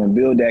following,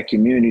 build that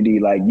community.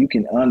 Like you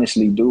can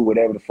honestly do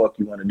whatever the fuck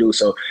you want to do.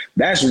 So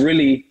that's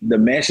really the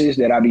message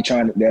that I'm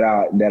trying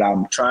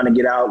to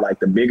get out,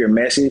 like the bigger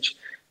message.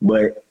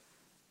 But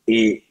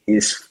it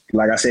is,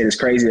 like I said, it's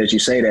crazy that you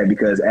say that,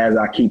 because as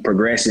I keep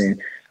progressing,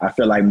 I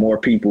feel like more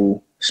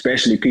people,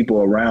 especially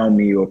people around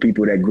me or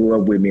people that grew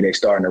up with me, they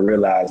starting to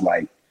realize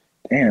like,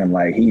 damn,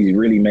 like he's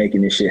really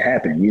making this shit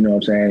happen. You know what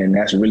I'm saying? And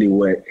that's really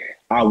what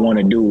I want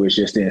to do, is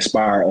just to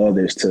inspire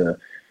others to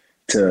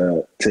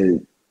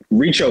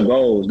reach your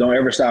goals. Don't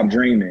ever stop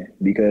dreaming,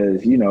 because,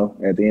 at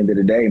the end of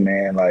the day,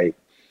 man, like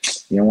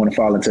you don't want to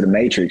fall into the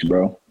matrix,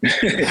 bro.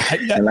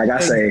 And like I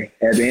say,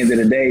 at the end of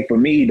the day, for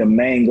me, the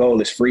main goal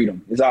is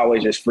freedom. It's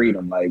always just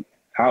freedom. Like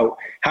how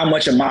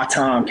much of my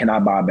time can I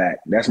buy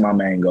back? That's my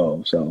main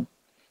goal. So.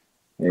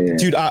 Yeah.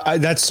 Dude,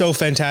 that's so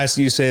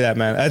fantastic you say that,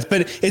 man.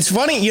 But it's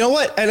funny, you know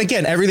what? And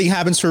again, everything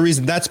happens for a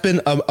reason. That's been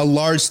a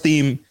large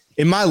theme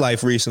in my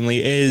life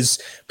recently,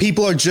 is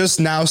people are just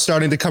now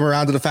starting to come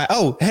around to the fact,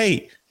 oh,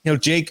 hey,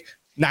 Jake,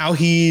 now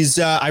he's,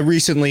 I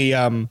recently,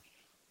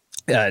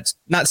 it's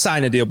not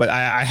signed a deal, but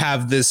I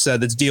have this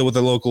deal with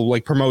a local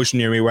like promotion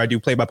near me where I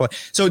do play by play.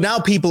 So now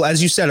people,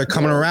 as you said, are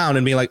coming around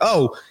and being like,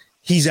 oh,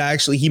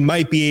 he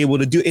might be able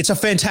to do. It's a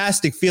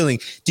fantastic feeling.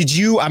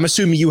 I'm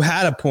assuming you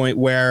had a point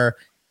where,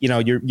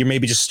 you're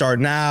maybe just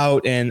starting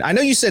out. And I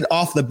know you said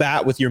off the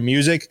bat with your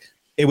music,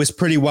 it was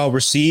pretty well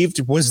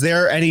received. Was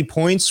there any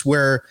points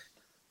where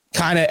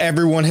kind of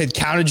everyone had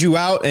counted you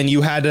out and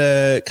you had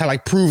to kind of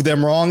like prove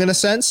them wrong in a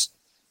sense?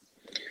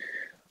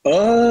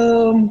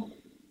 Man,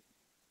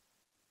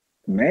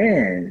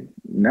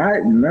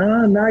 not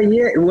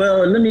yet.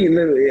 Well,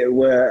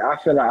 I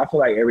feel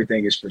like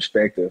everything is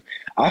perspective.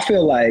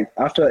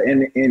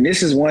 And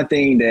this is one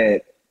thing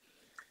that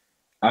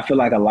I feel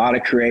like a lot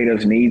of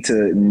creatives need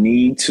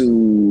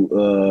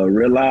to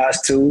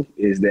realize too,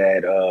 is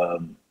that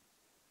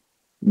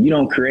you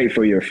don't create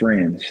for your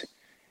friends.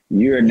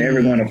 You're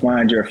never going to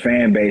find your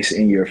fan base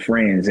in your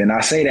friends. And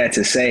I say that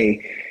to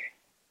say,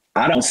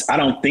 I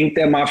don't think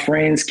that my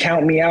friends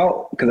count me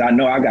out, because I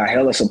know I got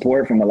hella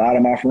support from a lot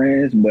of my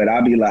friends, but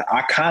I'll be like,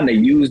 I kind of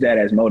use that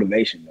as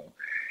motivation though.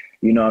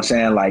 You know what I'm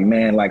saying? Like,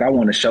 man, like I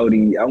want to show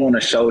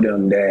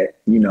them that,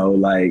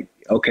 like,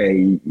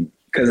 okay,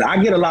 because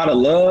I get a lot of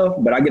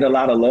love, but I get a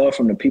lot of love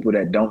from the people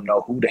that don't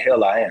know who the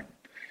hell I am.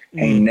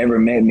 Ain't never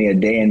met me a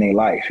day in their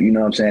life. You know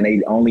what I'm saying?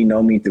 They only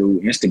know me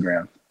through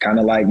Instagram. Kind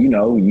of like, you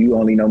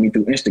only know me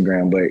through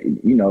Instagram, but,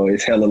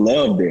 it's hella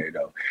love there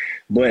though.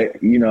 But,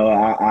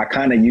 I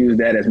kind of use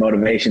that as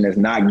motivation, as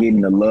not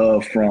getting the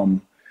love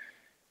from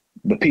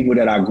the people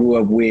that I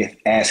grew up with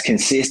as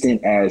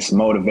consistent as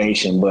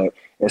motivation. But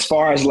as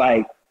far as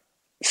like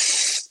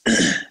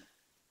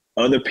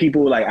other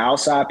people, like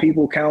outside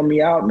people count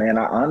me out, man,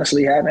 I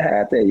honestly haven't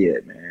had that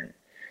yet, man.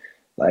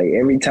 Like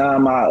every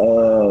time I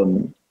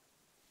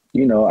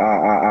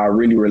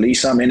really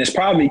release something, and it's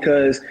probably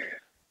because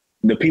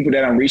the people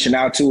that I'm reaching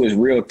out to is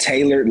real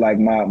tailored. Like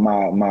my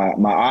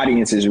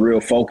audience is real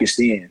focused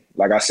in.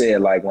 Like I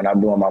said, like when I'm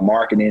doing my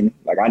marketing,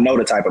 like I know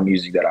the type of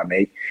music that I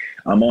make.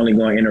 I'm only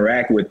going to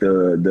interact with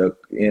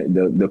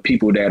the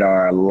people that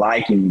are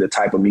liking the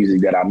type of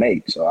music that I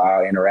make. So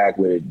I'll interact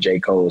with J.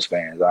 Cole's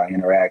fans. I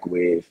interact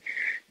with,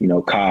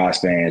 Cos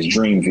fans,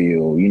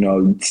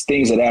 Dreamville,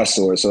 things of that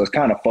sort. So it's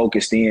kind of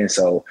focused in.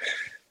 So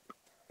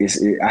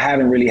I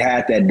haven't really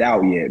had that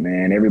doubt yet,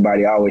 man.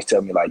 Everybody always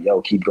tell me like,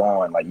 yo, keep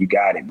going. Like, you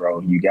got it, bro.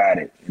 You got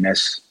it. And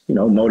that's,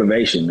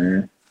 motivation,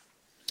 man.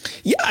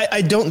 Yeah,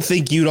 I don't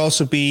think you'd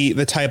also be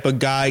the type of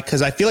guy,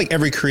 because I feel like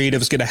every creative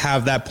is going to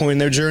have that point in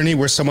their journey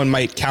where someone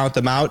might count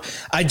them out.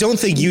 I don't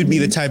think you'd be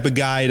the type of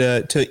guy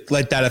to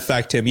let that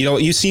affect him.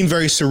 You seem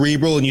very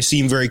cerebral and you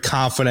seem very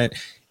confident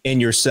in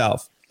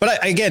yourself.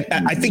 But I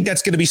think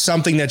that's going to be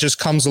something that just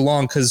comes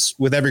along, because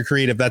with every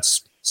creative,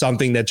 that's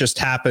something that just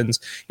happens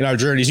in our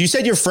journeys. You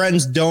said your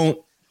friends don't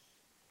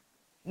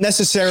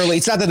necessarily,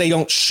 it's not that they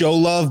don't show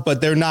love,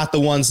 but they're not the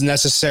ones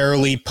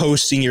necessarily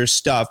posting your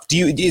stuff.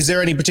 Is there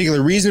any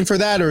particular reason for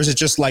that? Or is it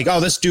just like, oh,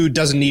 this dude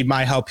doesn't need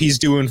my help, he's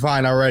doing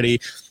fine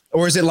already?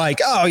 Or is it like,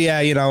 oh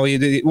yeah,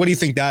 what do you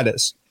think that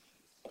is?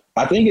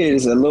 I think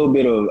it's a little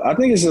bit of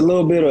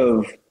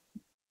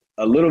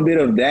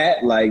that.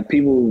 Like,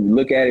 people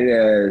look at it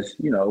as,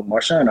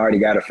 Marshawn already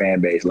got a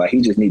fan base. Like,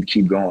 he just need to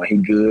keep going. He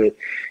good.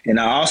 And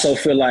I also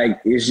feel like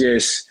it's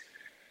just,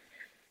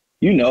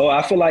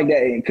 I feel like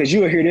that, because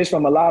you will hear this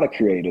from a lot of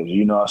creatives,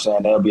 you know what I'm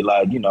saying? They'll be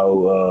like,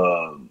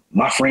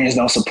 my friends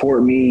don't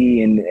support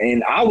me.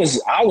 And I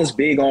was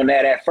big on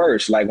that at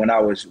first. Like when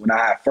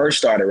I first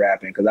started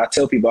rapping, because I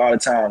tell people all the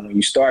time, when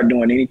you start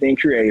doing anything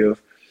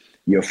creative,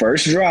 your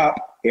first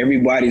drop,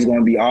 everybody's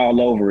going to be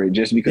all over it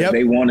just because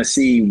they want to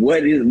see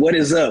what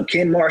is up.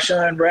 Can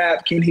Marshawn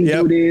rap? Can he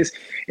do this?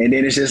 And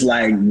then it's just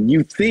like,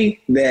 you think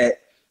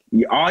that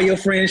all your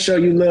friends show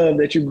you love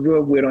that you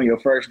grew up with on your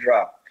first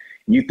drop.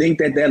 You think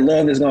that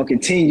love is going to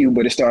continue,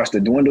 but it starts to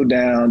dwindle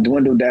down.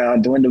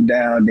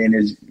 Then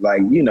it's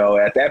like,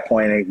 at that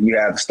point, you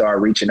have to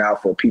start reaching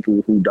out for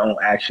people who don't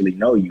actually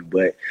know you.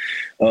 But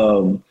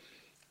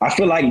I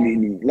feel like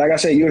I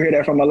said, you'll hear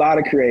that from a lot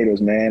of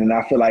creators, man. And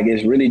I feel like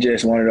it's really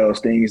just one of those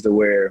things to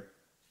where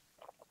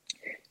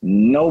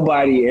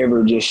nobody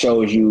ever just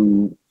shows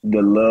you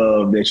the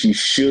love that you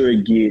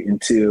should get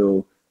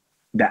until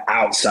the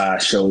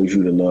outside shows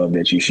you the love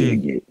that you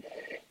should get.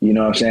 You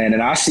know what I'm saying?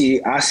 And I see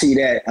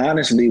that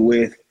honestly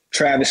with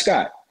Travis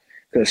Scott,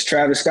 because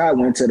Travis Scott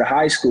went to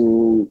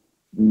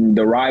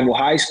the rival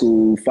high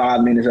school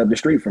 5 minutes up the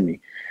street from me.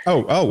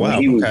 Oh,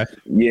 wow.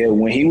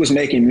 When he was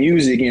making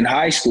music in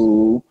high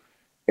school,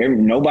 not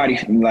everybody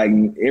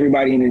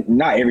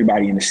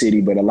in the city,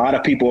 but a lot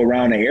of people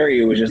around the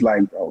area was just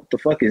like, oh, what the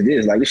fuck is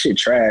this? Like, this shit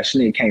trash.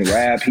 Nigga can't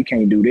rap. He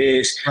can't do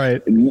this.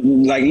 Right.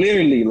 Like,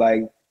 literally,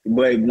 like,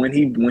 but when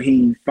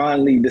he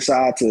finally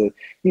decided to,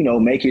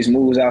 make his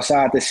moves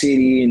outside the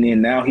city, and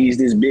then now he's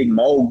this big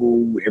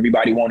mogul,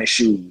 everybody want his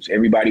shoes,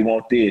 everybody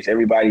want this,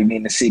 everybody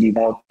in the city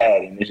want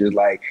that. And it's just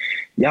like,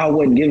 y'all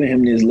wasn't giving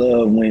him this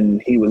love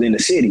when he was in the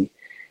city.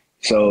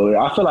 So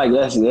I feel like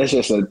that's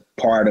just a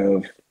part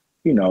of,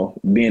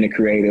 being a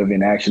creative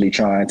and actually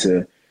trying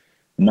to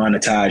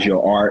monetize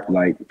your art.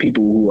 Like,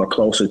 people who are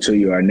closer to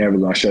you are never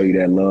going to show you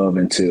that love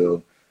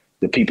until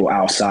the people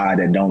outside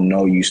that don't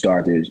know you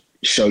start to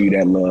show you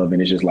that love.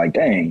 And it's just like,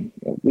 dang,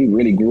 we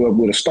really grew up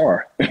with a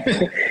star.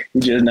 You're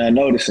just not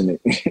noticing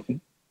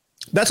it.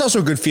 That's also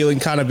a good feeling,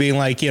 kind of being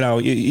like,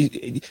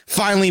 you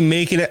finally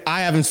making it.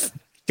 I haven't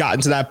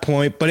gotten to that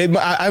point, but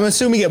I'm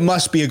assuming it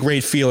must be a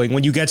great feeling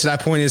when you get to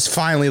that point. Is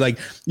finally like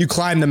you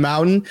climb the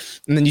mountain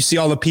and then you see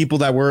all the people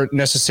that weren't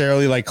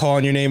necessarily like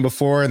calling your name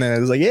before. And then it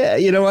was like, yeah,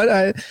 you know what?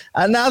 I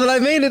now that I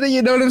made it,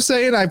 you know what I'm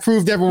saying? I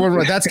proved everyone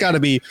right. That's got to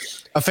be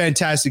a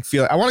fantastic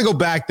feeling. I want to go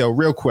back though,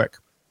 real quick.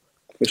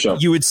 For sure.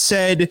 You had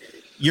said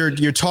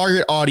your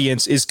target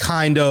audience is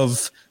kind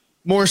of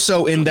more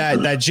so in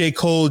that J.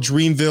 Cole,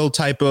 Dreamville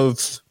type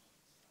of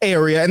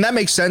area. And that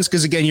makes sense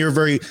because, again, you're a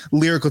very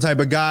lyrical type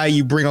of guy.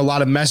 You bring a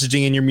lot of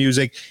messaging in your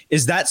music.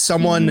 Is that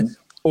someone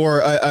or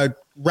a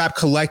rap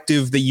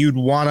collective that you'd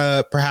want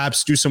to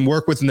perhaps do some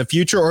work with in the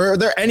future? Or are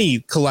there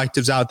any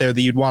collectives out there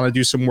that you'd want to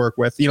do some work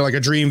with? Like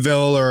a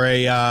Dreamville or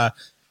a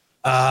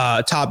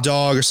Top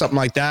Dog or something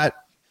like that?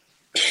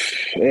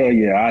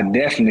 Yeah, I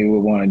definitely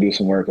would want to do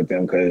some work with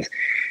them because,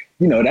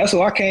 that's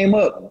why I came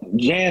up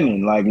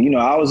jamming. Like,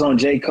 I was on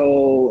J.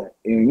 Cole,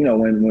 and,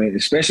 when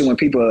especially when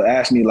people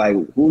ask me, like,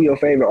 who your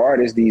favorite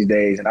artist these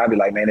days? And I'd be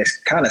like, man, it's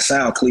kind of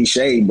sound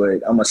cliche, but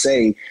I'm going to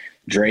say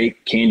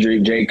Drake,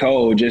 Kendrick, J.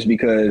 Cole, just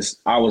because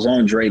I was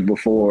on Drake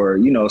before,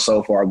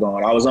 So Far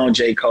Gone. I was on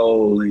J.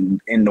 Cole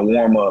in the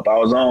warm-up. I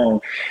was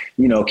on,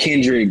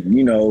 Kendrick,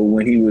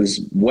 when he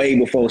was way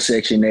before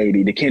Section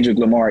 80, the Kendrick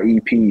Lamar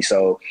EP.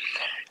 So,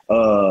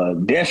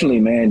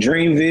 Definitely, man.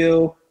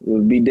 Dreamville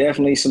would be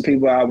definitely some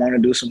people I want to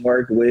do some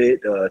work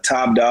with.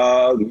 Top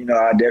Dog,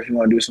 I definitely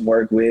want to do some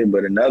work with.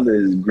 But another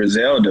is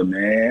Griselda,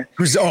 man.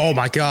 Oh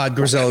my God,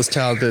 Griselda's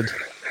talented.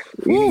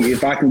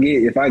 If I can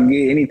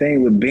get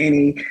anything with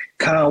Benny,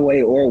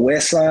 Conway, or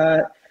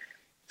Westside,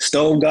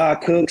 Stove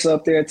God Cooks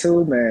up there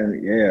too,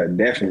 man. Yeah,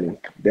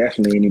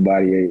 definitely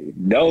anybody.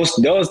 Those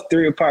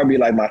three would probably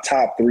be like my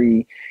top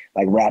three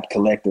like rap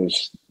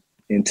collectives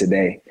in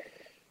today.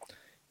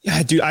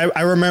 Yeah, dude,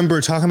 I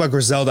remember talking about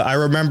Griselda. I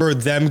remember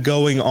them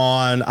going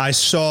on. I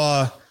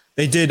saw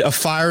they did a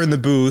Fire in the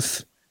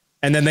Booth,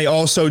 and then they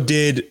also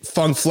did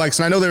Funk Flex.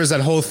 And I know there was that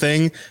whole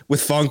thing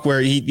with Funk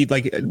where he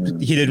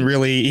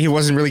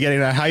wasn't really getting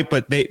that hype,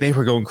 but they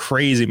were going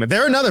crazy, man.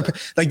 They're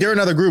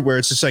another group where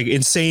it's just like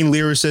insane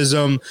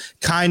lyricism,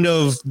 kind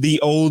of the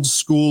old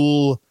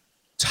school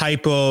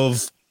type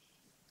of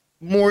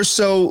more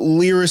so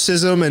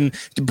lyricism, and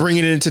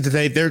bringing it into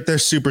today. They're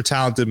super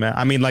talented, man.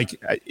 I mean, like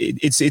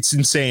it's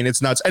insane.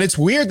 It's nuts. And it's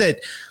weird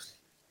that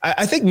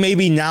I think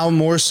maybe now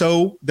more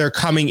so they're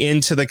coming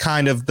into the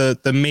kind of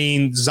the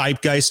main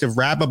zeitgeist of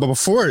rap. But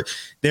before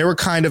they were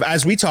kind of,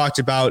 as we talked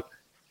about,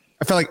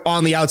 I felt like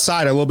on the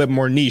outside, a little bit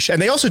more niche. And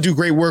they also do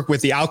great work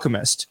with The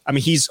Alchemist. I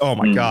mean, he's, oh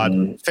my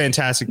God,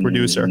 fantastic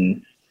producer.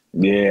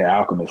 Yeah,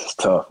 Alchemist is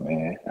tough,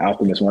 man.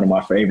 Alchemist is one of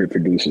my favorite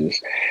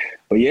producers.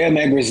 But yeah,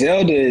 man,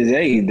 Griselda is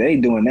they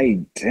doing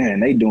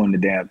the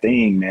damn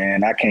thing,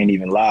 man. I can't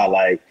even lie.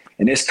 Like,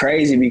 and it's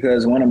crazy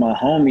because one of my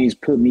homies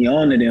put me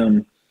on to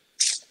them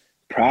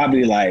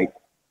probably like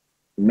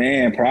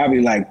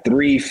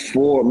 3,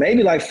 4,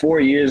 maybe like 4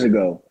 years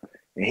ago.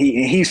 And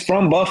he's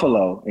from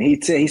Buffalo. And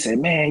he said,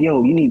 man,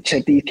 yo, you need to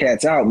check these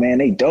cats out, man.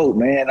 They dope,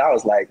 man. I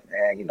was like,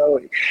 man,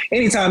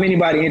 anytime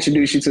anybody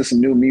introduce you to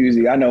some new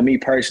music, I know me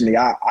personally,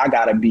 I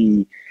gotta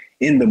be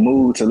in the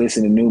mood to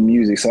listen to new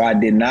music. So I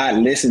did not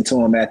listen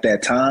to him at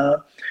that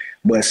time,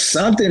 but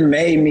something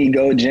made me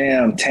go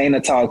jam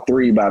Taina Talk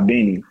 3 by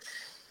Benny.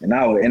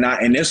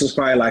 And this was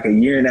probably like a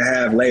year and a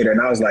half later.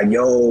 And I was like,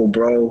 yo,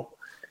 bro,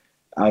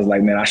 I was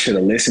like, man, I should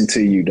have listened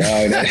to you,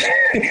 dog.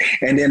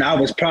 And then I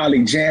was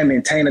probably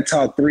jamming Taina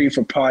Talk 3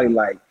 for probably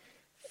like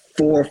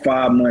 4 or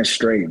 5 months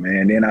straight,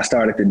 man. Then I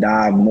started to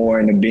dive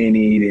more into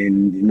Benny,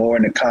 then more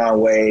into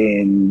Conway,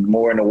 and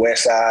more into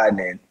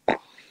Westside. And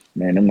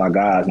man, they're my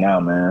guys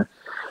now, man.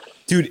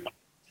 Dude,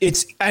 and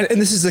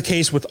this is the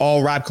case with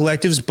all rap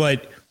collectives,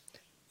 but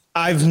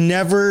I've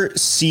never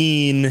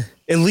seen,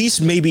 at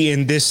least maybe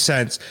in this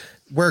sense,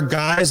 where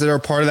guys that are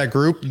part of that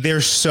group,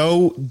 they're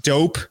so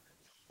dope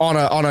on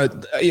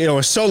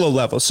a solo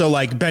level. So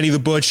like Benny the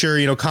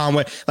Butcher,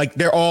 Conway, like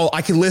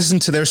I can listen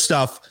to their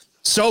stuff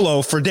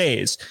solo for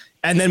days.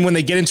 And then when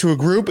they get into a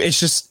group,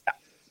 it's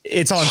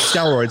on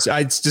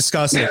steroids. It's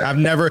disgusting. I've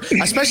never,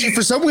 especially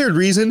for some weird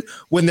reason,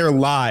 when they're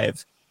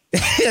live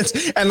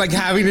and like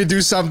having to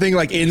do something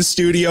like in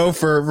studio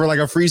for like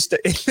a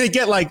freestyle, they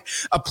get like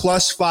a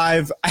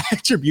 +5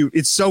 attribute.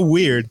 It's so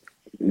weird,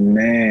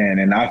 man.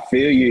 And I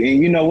feel you.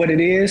 And you know what it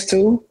is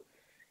too?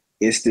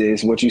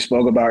 It's what you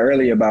spoke about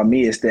earlier about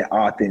me. It's the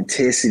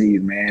authenticity,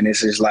 man.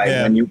 It's just like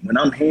when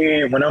I'm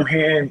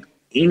hearing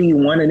any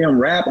one of them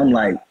rap, I'm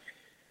like,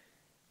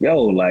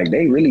 yo, like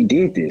they really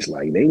did this.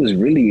 Like they was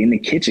really in the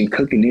kitchen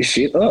cooking this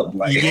shit up.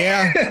 Like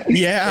yeah.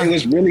 They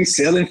was really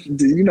selling,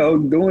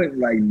 doing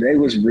like they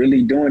was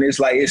really doing it. It's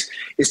like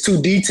it's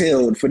too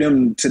detailed for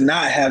them to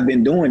not have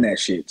been doing that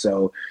shit.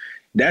 So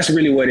that's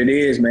really what it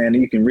is, man.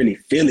 You can really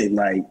feel it,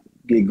 like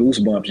get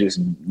goosebumps just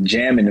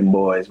jamming them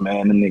boys,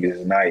 man. Them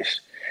niggas is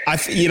nice. I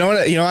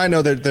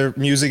know that their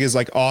music is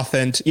like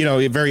authentic,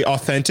 very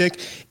authentic.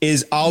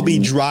 Is I'll be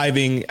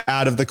driving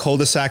out of the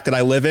cul-de-sac that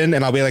I live in,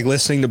 and I'll be like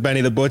listening to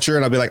Benny the Butcher,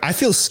 and I'll be like, I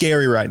feel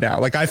scary right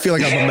now. Like I feel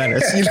like I'm a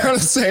menace. You know what I'm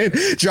saying?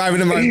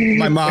 Driving in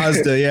my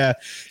Mazda, yeah.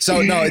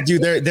 So no,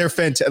 dude, they're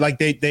fantastic. Like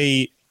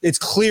they, it's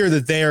clear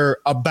that they're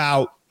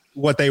about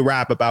what they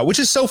rap about, which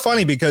is so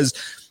funny because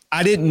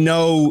I didn't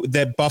know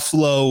that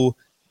Buffalo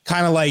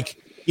kind of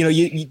like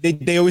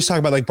they always talk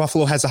about like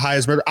Buffalo has the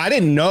highest murder. I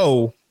didn't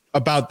know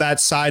about that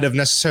side of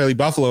necessarily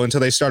Buffalo until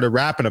they started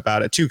rapping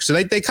about it too. So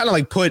they kind of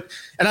like put,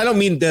 and I don't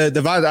mean the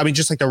vibe, I mean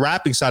just like the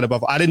rapping side of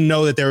Buffalo. I didn't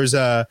know that there was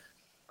I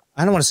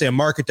don't want to say a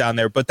market down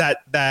there, but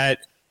that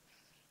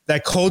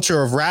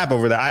culture of rap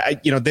over there.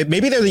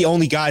 Maybe they're the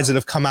only guys that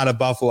have come out of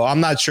Buffalo. I'm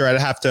not sure. I'd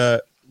have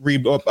to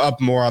read up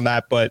more on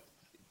that, but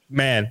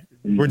man,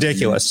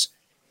 ridiculous.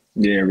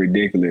 Yeah,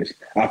 ridiculous.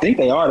 I think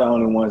they are the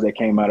only ones that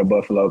came out of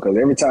Buffalo because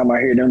every time I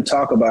hear them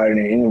talk about it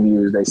in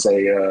interviews, they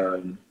say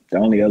the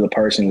only other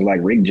person is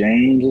like Rick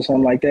James or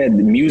something like that.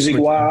 The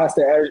music-wise,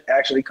 that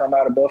actually come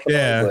out of Buffalo.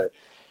 Yeah. But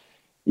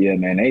yeah,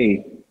 man,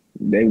 they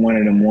one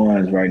of them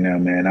ones right now,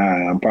 man.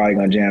 I'm probably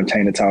gonna jam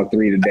Taina Talk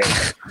 3 today.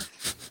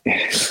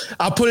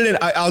 I'll put it in.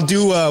 I'll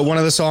do one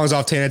of the songs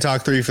off Taina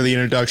Talk 3 for the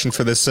introduction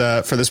for this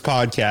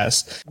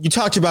podcast. You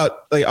talked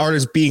about like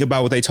artists being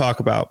about what they talk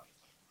about.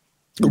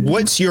 Mm-hmm.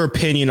 What's your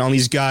opinion on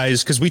these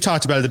guys? Because we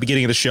talked about at the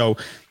beginning of the show,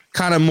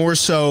 kind of more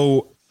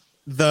so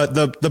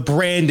the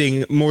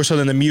branding more so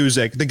than the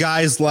music. The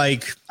guys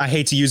like, I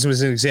hate to use them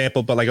as an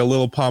example, but like a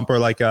Lil Pump or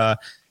like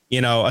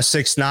a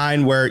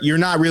 6ix9ine, where you're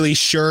not really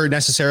sure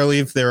necessarily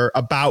if they're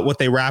about what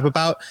they rap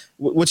about.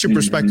 What's your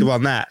perspective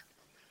on that?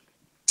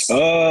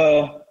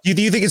 Do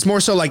you think it's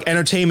more so like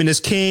entertainment is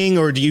king,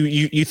 or do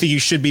you think you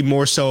should be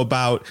more so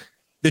about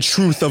the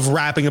truth of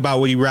rapping about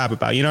what you rap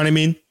about? You know what I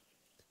mean?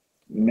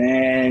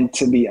 Man,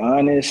 to be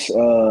honest,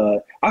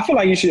 I feel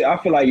like you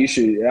got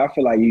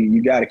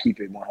to keep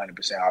it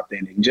 100%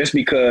 authentic, just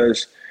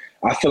because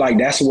I feel like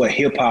that's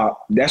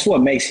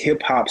what makes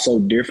hip hop so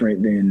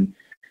different than,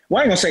 well,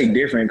 I ain't gonna say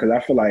different, because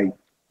I feel like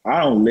I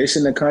don't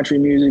listen to country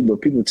music,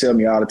 but people tell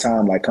me all the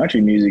time, like,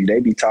 country music, they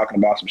be talking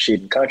about some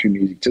shit in country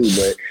music too.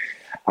 But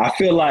I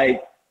feel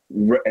like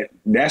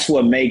that's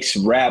what makes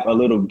rap a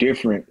little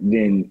different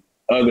than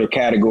other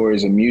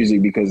categories of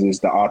music, because it's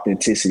the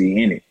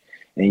authenticity in it.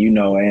 And,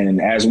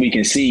 and as we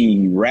can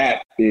see,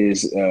 rap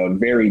is a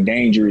very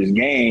dangerous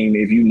game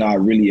if you're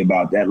not really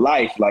about that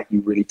life like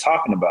you're really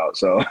talking about.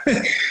 So,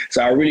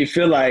 so I really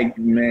feel like,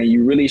 man,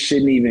 you really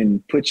shouldn't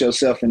even put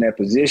yourself in that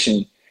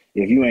position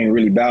if you ain't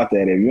really about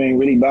that. If you ain't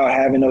really about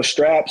having those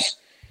straps,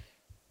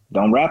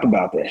 don't rap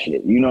about that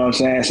shit. You know what I'm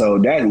saying? So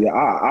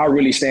I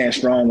really stand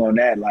strong on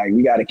that. Like,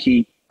 we got to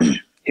keep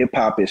hip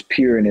hop as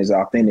pure and as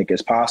authentic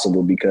as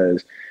possible,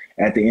 because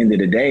at the end of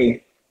the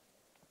day,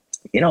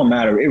 it don't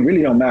matter. It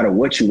really don't matter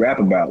what you rap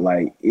about.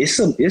 Like, it's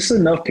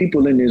enough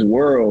people in this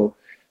world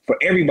for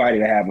everybody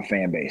to have a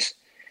fan base.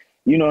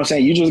 You know what I'm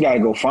saying? You just got to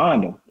go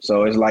find them.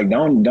 So it's like,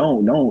 don't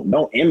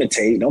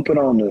imitate. Don't put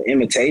on the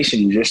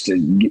imitation just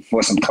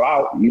for some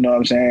clout. You know what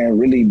I'm saying?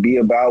 Really be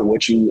about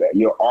what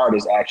your art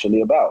is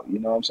actually about. You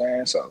know what I'm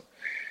saying? So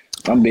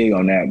I'm big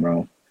on that,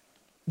 bro.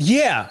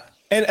 Yeah.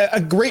 And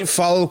a great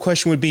follow-up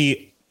question would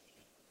be,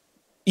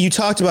 you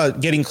talked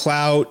about getting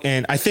clout,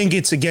 and I think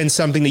it's, again,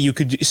 something that you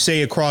could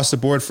say across the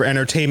board for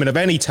entertainment of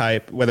any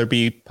type, whether it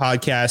be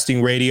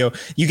podcasting, radio.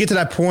 You get to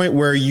that point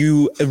where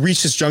you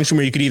reach this junction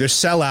where you could either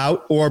sell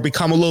out or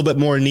become a little bit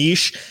more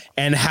niche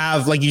and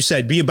have, like you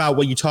said, be about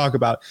what you talk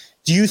about.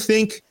 Do you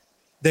think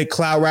that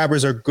clout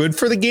rappers are good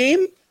for the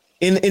game?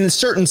 In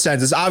certain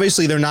senses,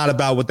 obviously they're not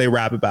about what they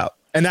rap about,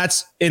 and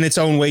that's in its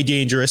own way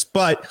dangerous,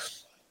 but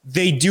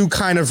they do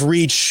kind of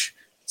reach,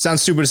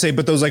 sounds stupid to say,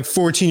 but those like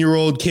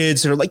 14-year-old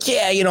kids that are like,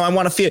 yeah, I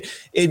want to feel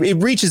it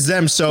reaches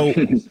them. So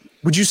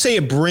would you say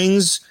it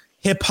brings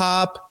hip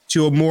hop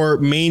to a more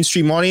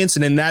mainstream audience?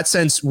 And in that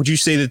sense, would you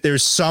say that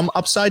there's some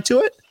upside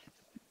to it?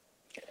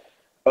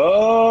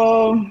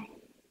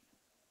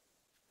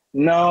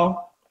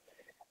 No,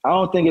 I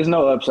don't think there's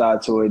no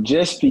upside to it,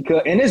 just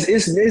because, and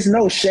it's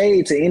no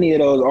shade to any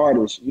of those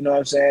artists. You know what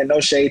I'm saying? No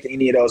shade to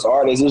any of those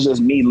artists. It's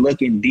just me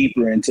looking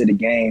deeper into the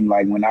game.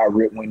 Like, when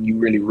you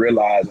really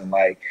realize, and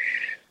like,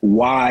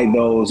 why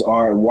those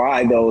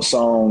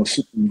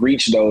songs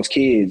reach those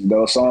kids.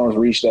 Those songs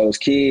reach those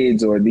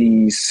kids, or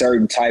these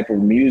certain type of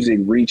music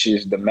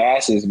reaches the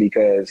masses,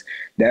 because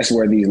that's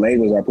where these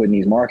labels are putting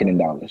these marketing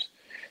dollars.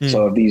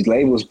 So if these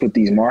labels put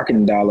these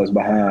marketing dollars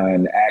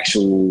behind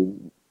actual,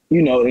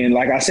 and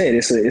like I said,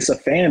 it's a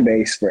fan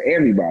base for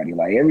everybody.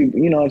 Like,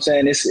 you know what I'm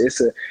saying?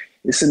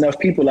 It's enough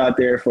people out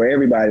there for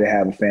everybody to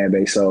have a fan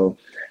base. So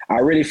I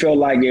really feel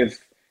like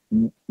if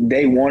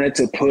they wanted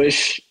to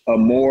push a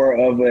more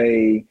of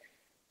a,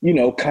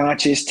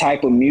 conscious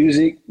type of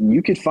music,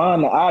 you could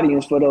find the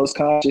audience for those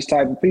conscious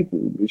type of people.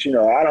 But,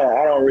 I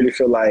don't really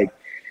feel like,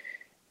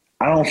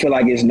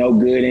 it's no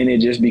good in it,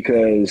 just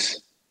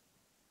because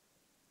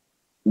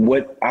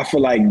what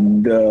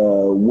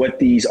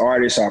these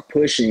artists are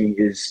pushing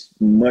is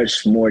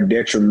much more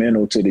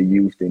detrimental to the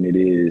youth than it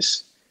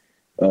is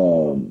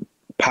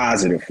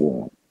positive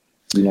for them.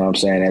 You know what I'm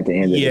saying? At the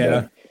end of the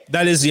day.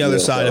 That is the other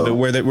side of it,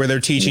 where they're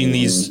teaching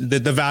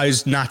the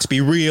values not to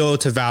be real,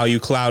 to value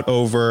clout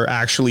over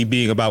actually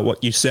being about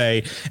what you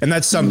say. And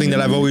that's something that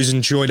I've always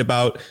enjoyed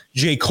about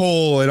J.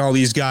 Cole and all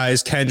these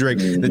guys, Kendrick,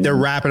 that they're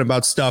rapping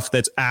about stuff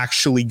that's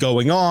actually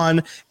going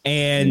on.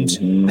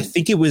 And I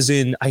think it was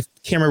I can't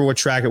remember what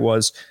track it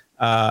was.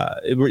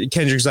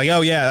 Kendrick's like, oh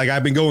yeah, like,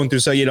 I've been going through,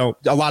 so, a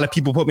lot of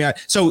people put me on.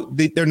 So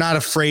they're not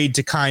afraid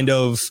to kind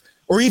of,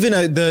 or even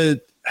the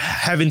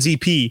Heaven's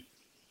EP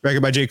record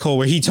by J. Cole,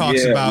 where he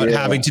talks about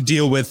having to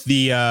deal with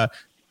the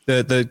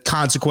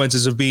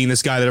consequences of being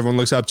this guy that everyone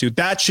looks up to.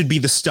 That should be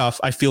the stuff,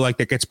 I feel like,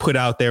 that gets put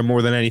out there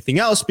more than anything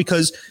else,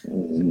 because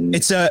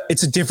it's a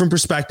different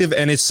perspective,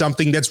 and it's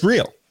something that's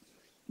real.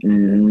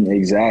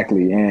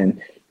 Exactly.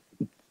 And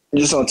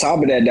just on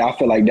top of that, I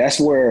feel like that's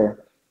where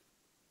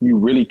you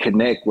really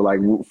connect with,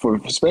 like,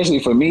 especially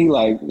for me,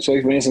 like,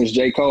 say for instance,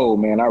 J. Cole,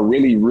 man, I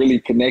really,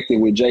 really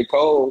connected with J.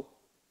 Cole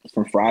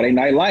from Friday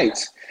Night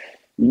Lights.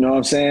 You know what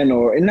I'm saying?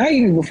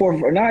 It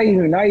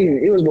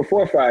was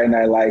before Friday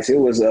Night Lights. It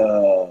was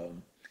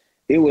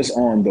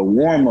on the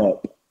warm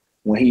up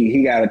when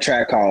he got a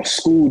track called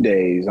School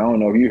Days. I don't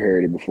know if you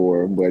heard it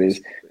before, but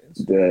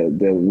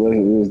what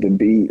was the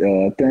beat?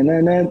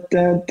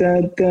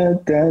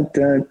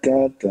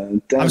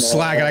 I'm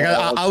slacking.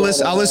 I'll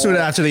listen to it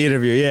after the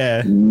interview.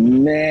 Yeah.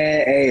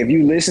 Man, hey, if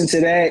you listen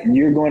to that,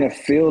 you're going to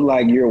feel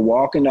like you're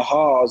walking the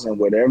halls in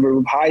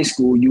whatever high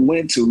school you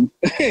went to.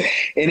 And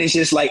it's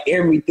just like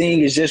everything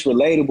is just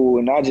relatable.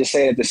 And I just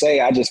say it to say,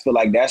 I just feel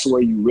like that's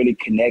where you really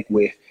connect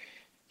with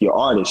your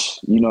artists,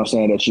 you know what I'm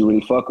saying, that you really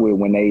fuck with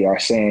when they are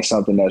saying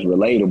something that's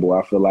relatable.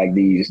 I feel like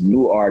these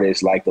new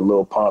artists like the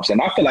Lil Pumps,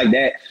 and I feel like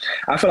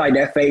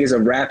that phase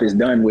of rap is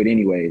done with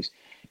anyways.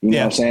 You know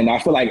what I'm saying? I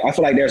feel like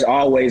there's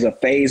always a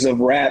phase of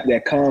rap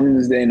that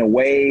comes, then a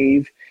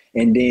wave,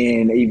 and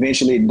then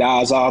eventually it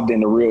dies off, then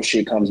the real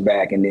shit comes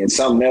back, and then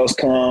something else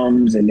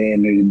comes, and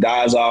then it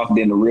dies off,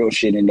 then the real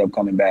shit end up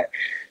coming back.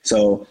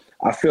 So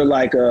I feel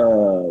like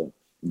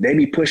they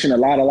be pushing a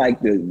lot of like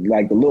the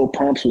Lil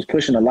Pumps was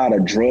pushing a lot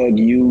of drug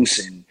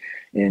use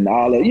and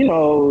all of, you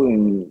know,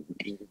 and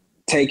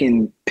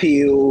taking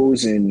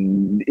pills,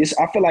 and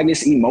I feel like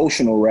it's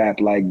emotional rap.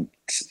 Like,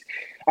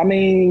 I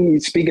mean,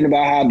 speaking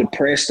about how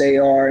depressed they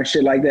are and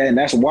shit like that. And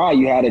that's why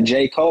you had a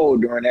J. Cole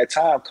during that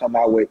time come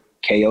out with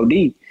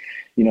KOD.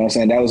 You know what I'm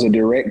saying? That was a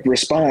direct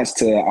response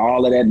to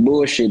all of that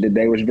bullshit that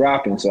they was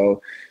dropping.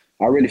 So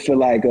I really feel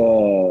like,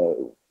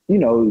 you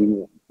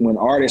know, when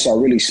artists are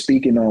really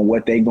speaking on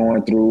what they're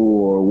going through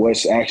or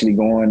what's actually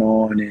going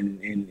on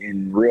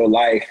in real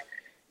life,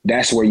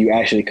 that's where you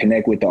actually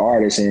connect with the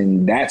artist.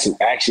 And that's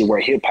actually where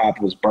hip hop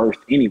was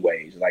birthed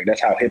anyways. Like,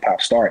 that's how hip hop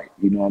started.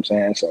 You know what I'm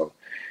saying? So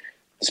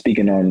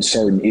speaking on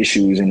certain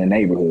issues in the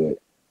neighborhood.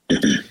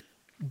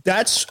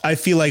 That's, I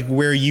feel like,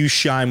 where you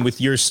shine with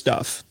your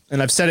stuff.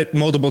 And I've said it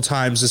multiple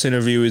times, this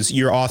interview, is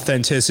your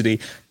authenticity.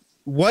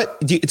 What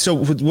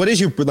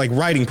is your like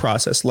writing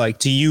process like?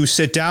 Do you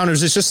sit down, or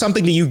is this just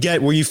something that you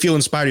get where you feel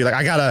inspired? You're like,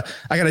 I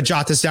gotta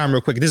jot this down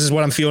real quick. This is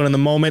what I'm feeling in the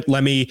moment.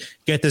 Let me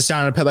get this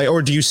down.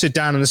 Or do you sit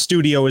down in the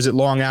studio? Is it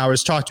long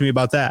hours? Talk to me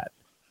about that.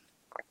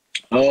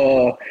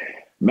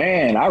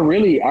 Man, I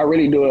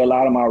really do a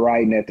lot of my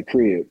writing at the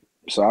crib.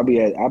 So I'll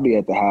be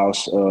at the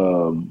house.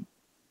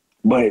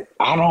 But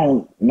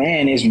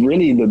it's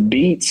really the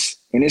beats.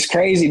 And it's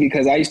crazy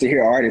because I used to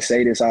hear artists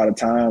say this all the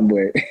time,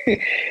 but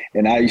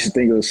and I used to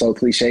think it was so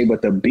cliche,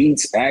 but the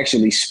beats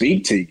actually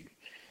speak to you.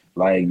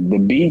 Like, the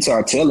beats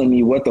are telling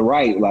me what to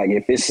write. Like,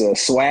 if it's a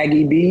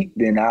swaggy beat,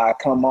 then I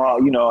come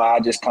on, you know,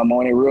 I just come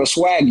on it real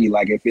swaggy.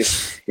 Like, if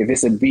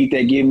it's a beat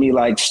that give me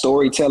like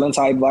storytelling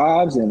type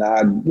vibes, and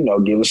I, you know,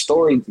 give a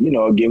story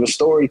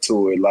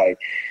to it. Like,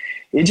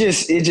 it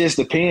just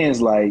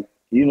depends, like,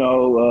 you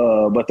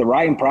know, but the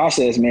writing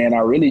process, man, I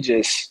really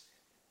just,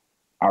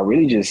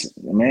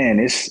 man,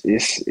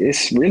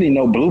 it's really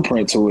no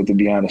blueprint to it, to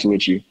be honest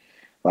with you.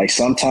 Like,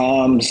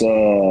 sometimes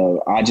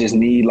I just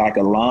need like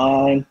a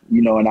line,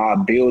 you know, and I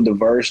build the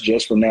verse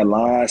just from that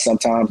line.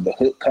 Sometimes the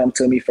hook come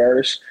to me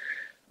first.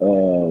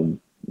 Man,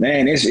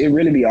 it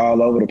really be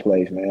all over the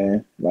place,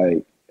 man.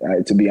 Like,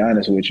 to be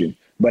honest with you.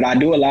 But I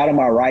do a lot of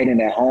my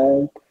writing at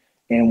home,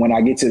 and when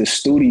I get to the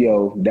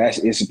studio,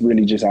 it's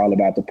really just all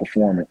about the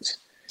performance.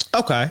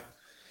 Okay.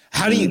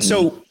 How do you,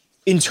 so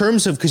in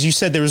terms of, because you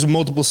said there was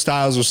multiple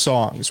styles of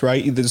songs,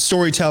 right? The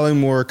storytelling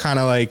more kind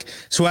of like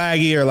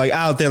swaggy or like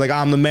out there, like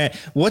I'm the man.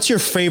 What's your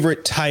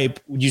favorite type,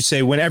 would you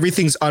say, when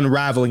everything's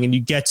unraveling and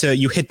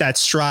you hit that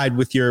stride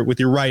with your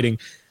writing?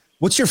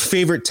 What's your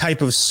favorite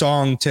type of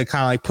song to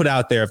kind of like put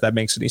out there, if that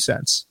makes any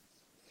sense?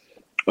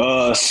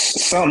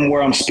 Something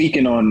where I'm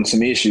speaking on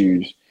some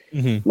issues.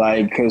 Mm-hmm.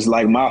 Like, cause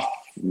like my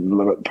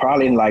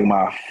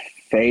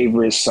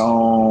favorite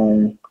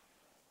song,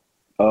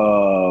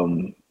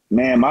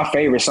 man, my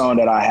favorite song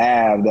that I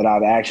have that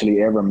I've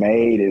actually ever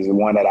made is the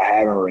one that I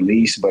haven't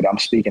released, but I'm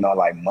speaking on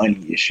like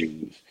money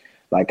issues,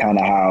 like kind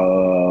of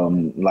how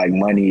like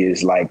money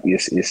is like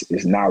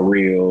it's not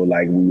real.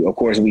 Like, of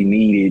course we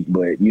need it,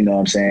 but you know what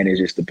I'm saying, it's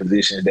just the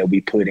positions that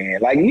we put in.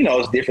 Like, you know,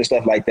 it's different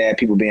stuff like that.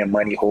 People being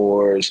money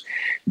whores,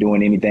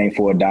 doing anything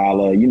for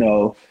 $1, you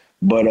know.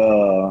 But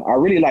I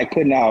really like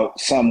putting out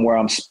something where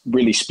I'm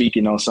really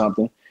speaking on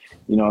something.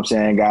 You know what I'm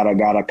saying? Got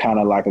a kind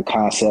of like a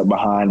concept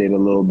behind it a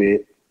little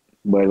bit.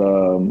 But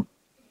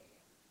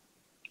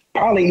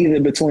probably either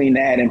between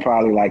that and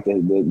probably like the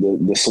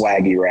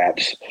swaggy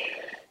raps.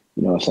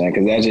 You know what I'm saying?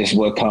 Because that's just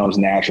what comes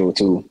natural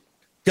too.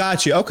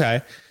 Gotcha.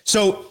 Okay.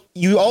 So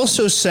you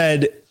also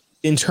said,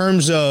 in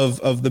terms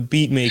of the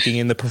beat making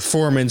and the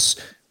performance,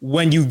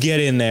 when you get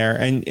in there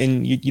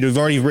and you've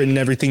already written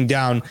everything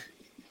down,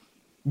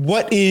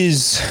 what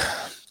is,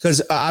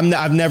 because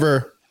I've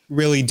never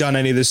really done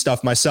any of this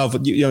stuff myself.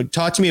 You know,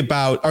 talk to me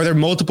about, are there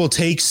multiple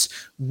takes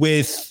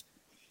with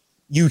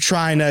you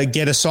trying to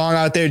get a song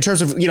out there in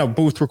terms of, you know,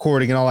 booth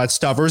recording and all that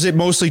stuff? Or is it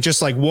mostly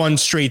just like one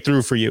straight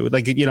through for you?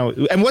 Like, you know,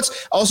 and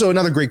what's also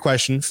another great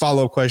question,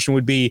 follow-up question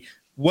would be,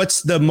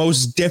 what's the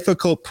most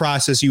difficult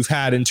process you've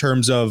had in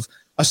terms of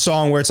a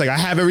song where it's like, I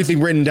have everything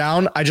written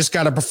down, I just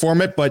got to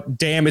perform it, but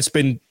damn, it's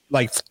been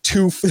like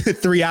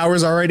 2-3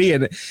 hours already.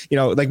 And, you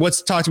know, like,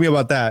 talk to me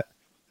about that.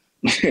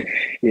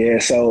 Yeah.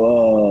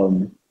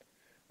 So,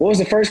 what was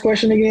the first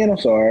question again? I'm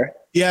sorry.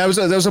 Yeah,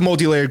 that was a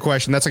multi-layered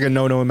question. That's like a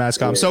no-no in mass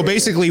comm. So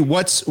basically,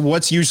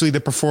 what's usually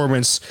the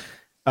performance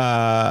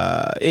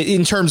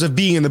in terms of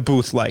being in the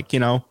booth, like, you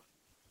know?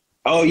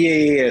 Oh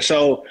yeah.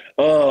 So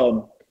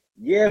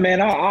yeah,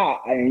 man, I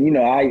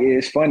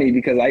it's funny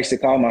because I used to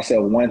call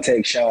myself one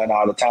take Sean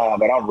all the time,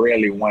 but I'm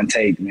rarely one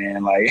take,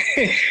 man. Like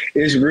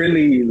it's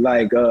really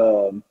like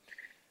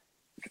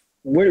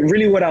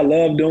really what I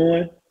love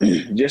doing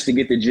just to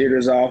get the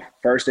jitters off.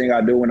 First thing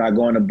I do when I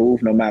go in the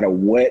booth, no matter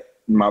what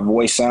my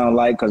voice sound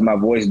like, because my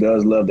voice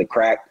does love to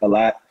crack a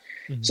lot.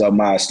 Mm-hmm. So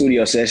my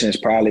studio sessions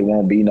probably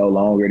won't be no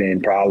longer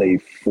than probably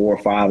 4 or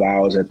 5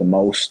 hours at the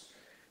most.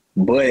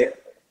 But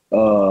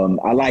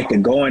I like to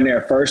go in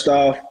there first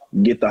off,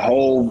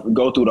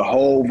 go through the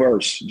whole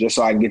verse just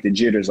so I can get the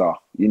jitters off.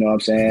 You know what I'm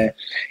saying?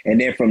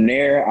 And then from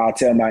there, I'll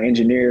tell my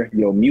engineer,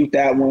 mute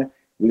that one.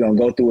 We're going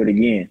to go through it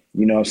again.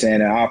 You know what I'm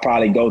saying? And I'll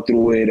probably go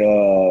through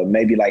it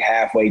maybe like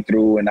halfway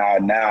through. And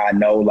now I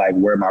know like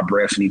where my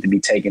breaths need to be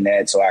taken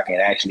at so I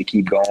can actually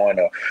keep going,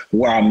 or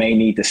where I may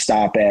need to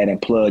stop at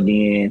and plug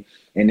in.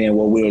 And then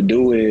what we'll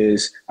do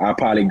is I'll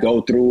probably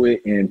go through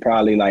it and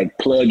probably like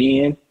plug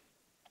in,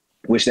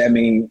 which that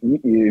means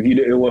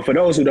for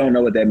those who don't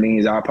know what that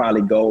means, I'll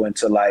probably go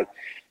into like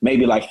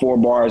maybe like 4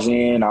 bars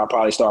in. I'll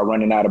probably start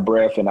running out of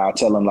breath and I'll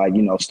tell them like,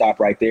 stop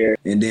right there.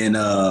 And then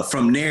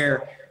from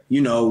there,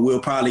 we'll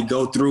probably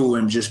go through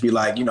and just be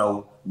like,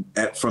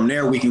 from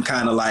there we can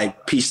kind of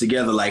like piece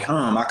together like,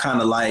 I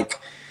kind of like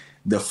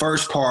the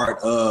first part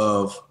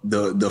of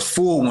the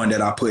full one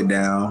that I put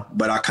down,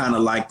 but I kind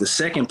of like the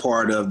second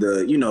part of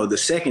the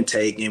second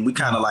take, and we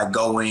kind of like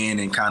go in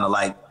and kind of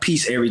like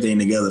piece everything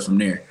together from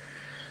there.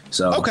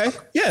 So okay,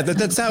 yeah,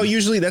 that's how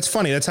usually. That's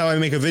funny. That's how I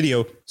make a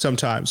video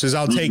sometimes. Is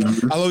I'll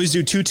always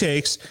do 2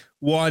 takes,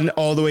 one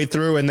all the way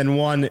through, and then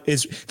one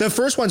is the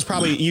first one's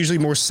probably usually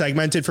more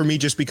segmented for me,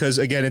 just because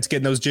again it's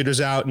getting those jitters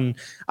out, and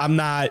I'm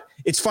not.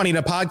 It's funny in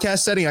a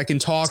podcast setting I can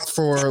talk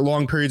for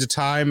long periods of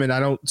time and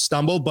I don't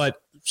stumble,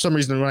 but for some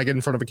reason when I get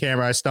in front of a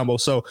camera I stumble.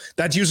 So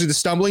that's usually the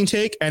stumbling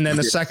take, and then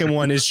the second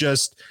one is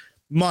just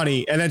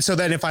money, and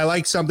then if I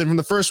like something from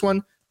the first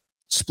one,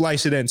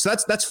 splice it in. So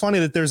that's funny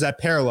that there's that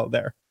parallel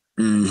there.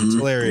 Mm-hmm. It's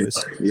hilarious.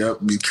 Yep.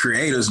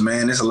 Creators,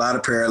 man. There's a lot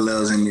of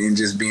parallels in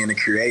just being a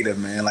creative,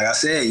 man. Like I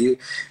said,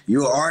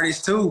 you're an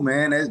artist too,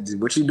 man.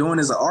 What you're doing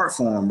is an art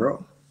form,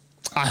 bro.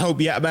 I hope,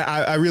 yeah.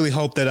 I really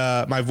hope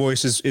that my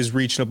voice is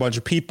reaching a bunch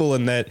of people,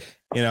 and that,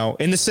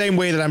 in the same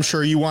way that I'm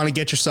sure you want to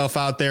get yourself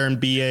out there and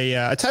be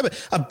a type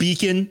of a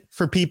beacon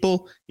for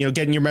people,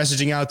 getting your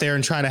messaging out there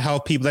and trying to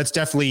help people. That's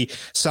definitely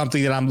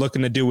something that I'm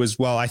looking to do as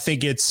well. I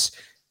think it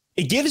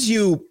gives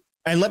you,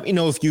 and let me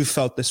know if you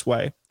felt this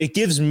way. It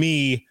gives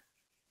me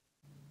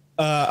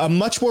a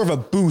much more of a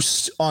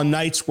boost on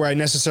nights where I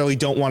necessarily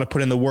don't want to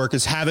put in the work,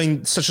 is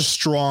having such a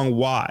strong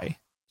why.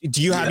 Have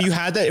you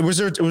had that?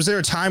 Was there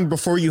a time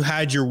before you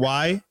had your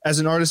why as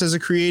an artist, as a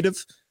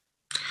creative?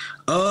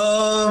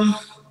 Was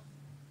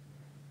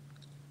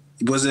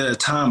there a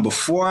time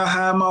before I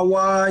had my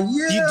why?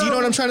 Yeah. Do you know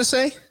what I'm trying to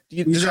say?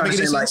 Does that make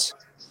any sense?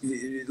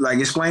 Like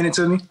explain it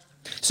to me.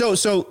 So,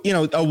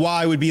 a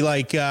why would be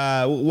like,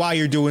 why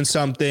you're doing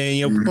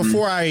something,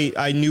 before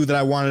I knew that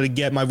I wanted to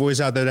get my voice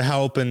out there to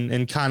help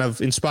and kind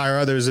of inspire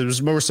others. It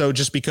was more so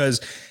just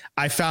because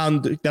I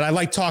found that I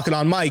like talking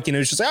on mic, and it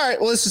was just like, all right,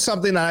 well, this is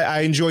something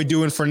I enjoy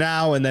doing for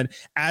now. And then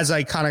as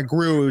I kind of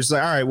grew, it was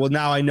like, all right, well,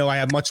 now I know I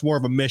have much more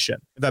of a mission,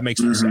 if that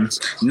makes any sense.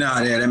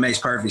 No, yeah, that makes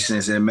perfect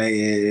sense.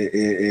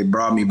 It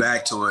brought me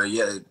back to it.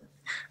 Yeah,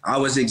 I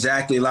was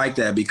exactly like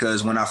that,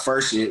 because when I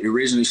first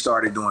originally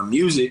started doing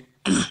music,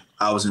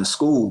 I was in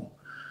school.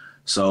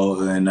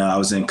 So, and I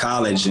was in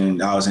college,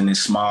 and I was in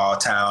this small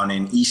town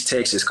in East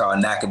Texas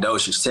called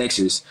Nacogdoches,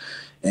 Texas.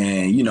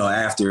 And,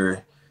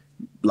 after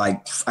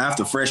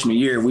freshman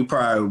year, we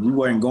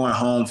weren't going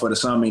home for the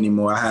summer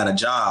anymore. I had a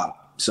job.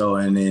 So,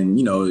 and then,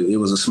 it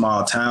was a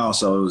small town.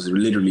 So it was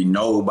literally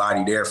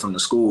nobody there from the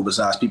school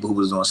besides people who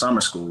was doing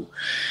summer school.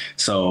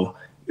 So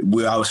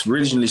I was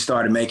originally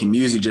started making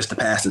music just to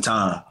pass the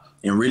time,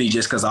 and really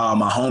just because all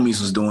my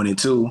homies was doing it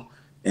too.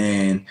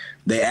 And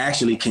they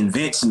actually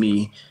convinced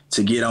me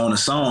to get on a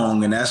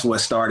song, and that's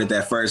what started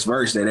that first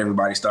verse that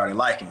everybody started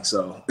liking.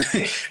 So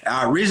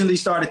I originally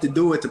started to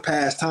do it to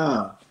pass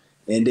time.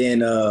 And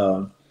then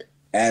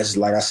as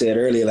like I said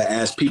earlier,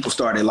 as people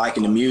started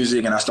liking the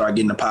music and I started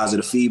getting the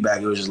positive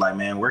feedback, it was just like,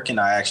 man, where can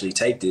I actually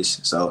take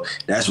this? So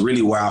that's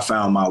really where I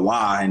found my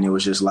why. And it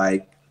was just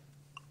like,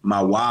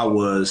 my why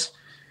was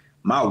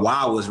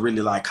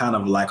really like kind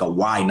of like a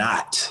why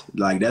not?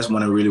 Like that's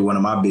one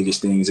of my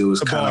biggest things. It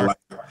was kind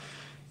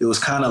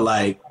of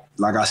like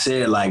I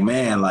said, like,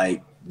 man,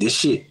 like this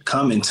shit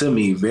coming to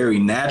me very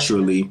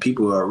naturally.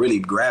 People are really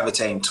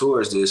gravitating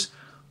towards this.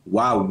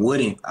 Why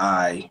wouldn't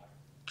I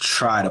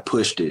try to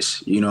push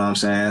this? You know what I'm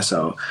saying?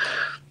 So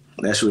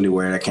that's really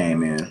where that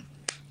came in.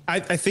 I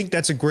think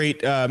that's a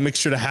great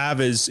mixture to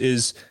have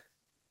is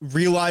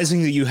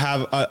realizing that you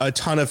have a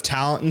ton of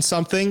talent in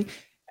something,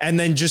 and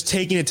then just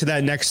taking it to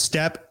that next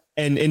step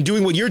and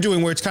doing what you're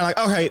doing, where it's kind of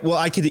like, okay, well,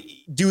 I could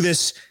do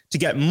this to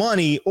get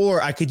money,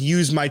 or I could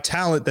use my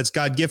talent that's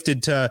God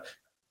gifted to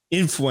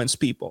influence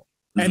people.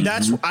 And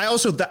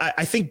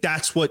I think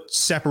that's what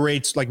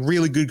separates like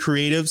really good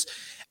creatives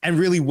and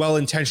really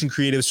well-intentioned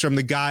creatives from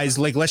the guys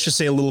like, let's just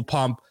say a Little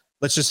Pump.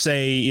 Let's just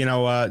say,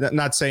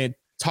 not saying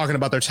talking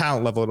about their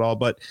talent level at all,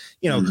 but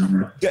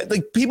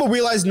like people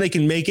realizing they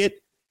can make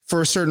it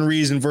for a certain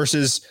reason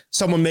versus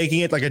someone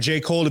making it like a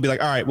J. Cole to be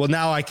like, all right, well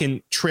now I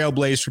can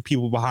trailblaze for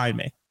people behind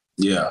me.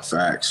 Yeah.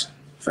 Facts,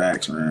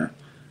 man.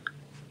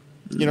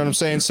 You know what I'm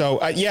saying? So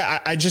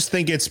I just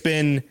think it's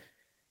been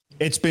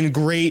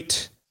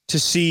great to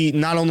see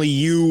not only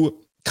you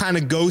kind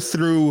of go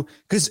through,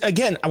 because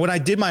again, when I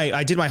did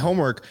my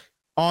homework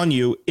on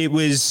you, it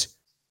was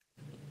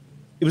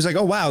like,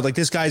 oh wow, like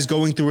this guy's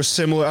going through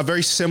a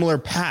very similar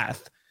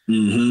path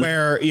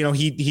where,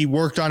 he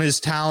worked on his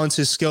talents,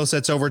 his skill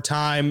sets over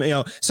time.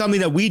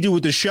 Something that we do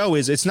with the show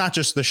is it's not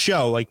just the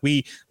show. Like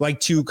we like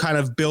to kind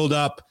of build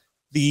up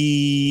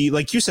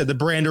like you said, the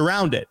brand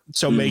around it.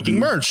 So making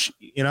merch,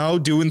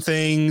 doing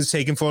things,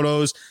 taking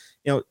photos,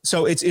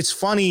 so it's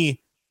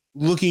funny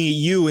looking at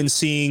you and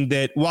seeing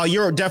that while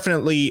you're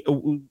definitely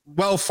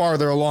well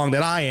farther along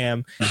than I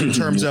am in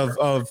terms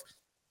of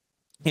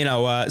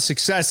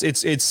success,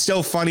 it's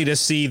still funny to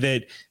see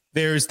that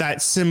there's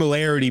that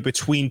similarity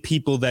between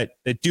people that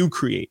do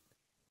create.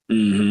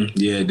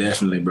 Yeah,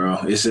 definitely, bro.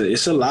 It's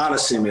a lot of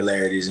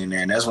similarities in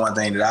there. And that's one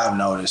thing that I've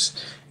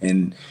noticed.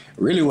 And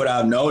really what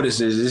I've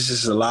noticed is it's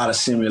just a lot of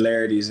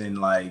similarities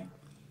in like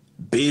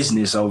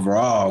business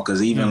overall.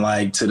 Cause even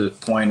like to the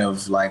point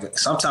of like,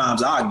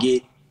 sometimes I'll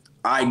get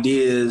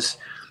ideas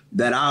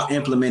that I'll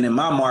implement in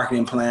my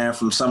marketing plan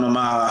from some of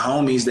my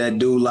homies that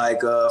do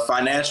like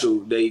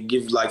they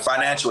give like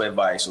financial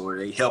advice or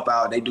they help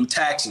out, they do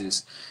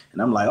taxes.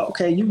 And I'm like,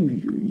 okay,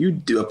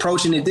 you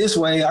approaching it this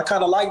way. I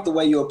kind of like the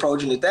way you're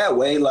approaching it that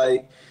way.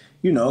 Like,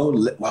 why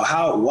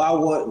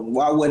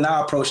wouldn't I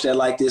approach that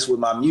like this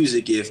with my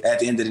music if at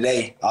the end of the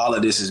day, all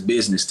of this is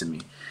business to me,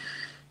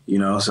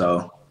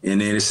 so. And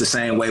then it's the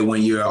same way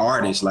when you're an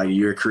artist, like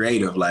you're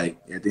creative. Like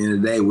at the end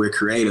of the day, we're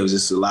creatives.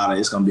 It's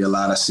going to be a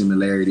lot of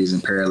similarities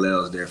and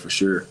parallels there for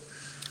sure.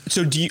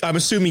 So I'm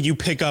assuming you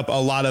pick up from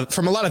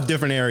a lot of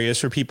different areas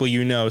for people,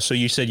 So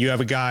you said you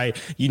have a guy,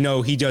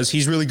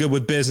 he's really good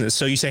with business.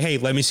 So you say, hey,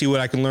 let me see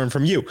what I can learn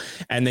from you.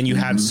 And then you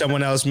have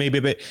someone else maybe,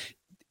 but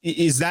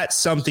is that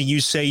something you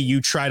say you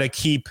try to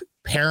keep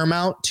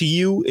paramount to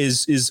you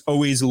is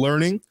always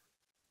learning?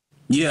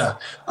 Yeah,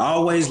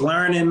 always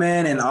learning,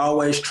 man, and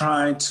always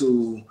trying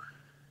to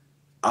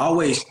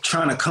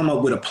come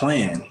up with a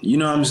plan. You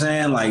know what I'm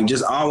saying? Like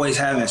just always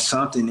having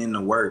something in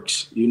the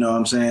works. You know what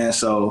I'm saying?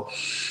 So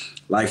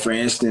like for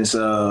instance,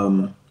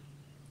 and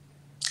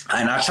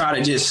I try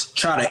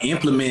to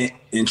implement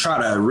and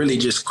try to really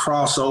just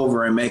cross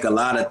over and make a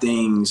lot of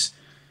things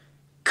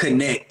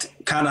connect,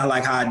 kind of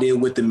like how I did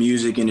with the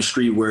music and the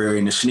streetwear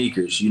and the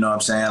sneakers. You know what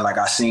I'm saying? Like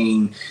I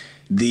seen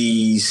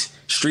these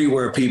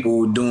streetwear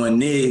people doing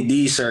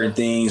these certain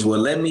things. Well,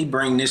 let me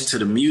bring this to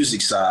the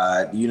music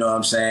side, you know what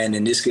I'm saying?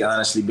 And this could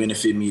honestly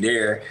benefit me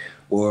there.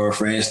 Or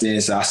for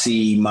instance, I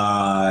see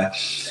my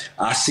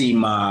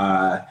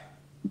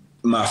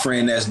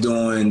friend that's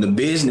doing the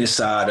business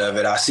side of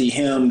it. I see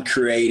him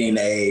creating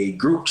a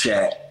group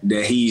chat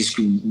that he's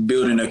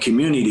building a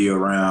community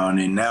around.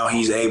 And now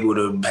he's able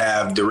to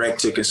have direct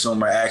to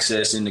consumer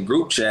access in the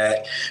group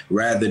chat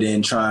rather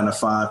than trying to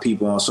find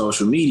people on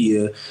social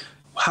media.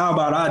 How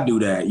about I do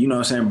that? You know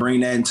what I'm saying?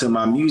 Bring that into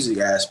my music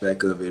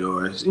aspect of it.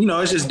 Or, it's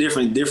just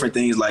different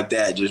things like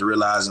that. Just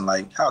realizing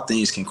like how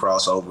things can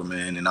cross over,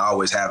 man. And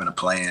always having a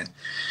plan,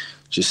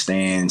 just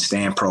staying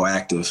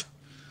proactive.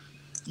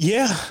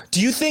 Yeah.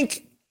 Do you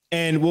think,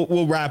 and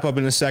we'll wrap up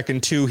in a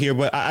second too here,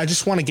 but I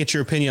just want to get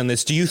your opinion on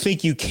this. Do you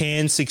think you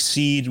can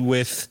succeed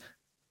with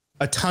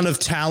a ton of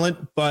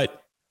talent,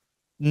 but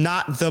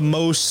not the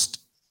most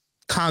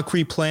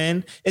concrete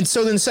plan? And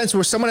so in the sense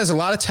where someone has a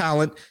lot of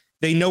talent,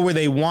 they know where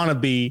they want to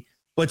be,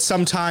 but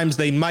sometimes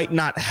they might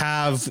not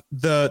have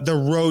the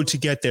road to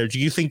get there. Do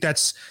you think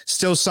that's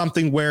still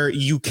something where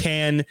you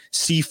can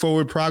see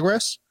forward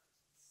progress?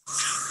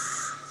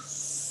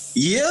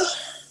 Yeah,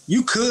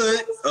 you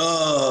could.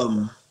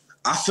 I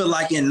feel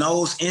like in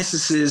those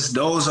instances,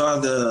 those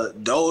are the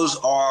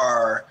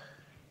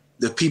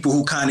people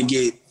who kind of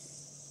get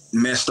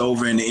messed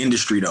over in the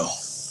industry though.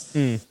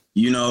 Those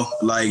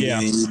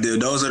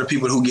are the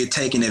people who get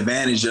taken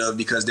advantage of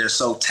because they're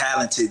so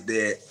talented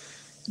that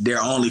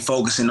they're only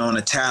focusing on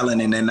the talent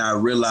and they're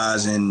not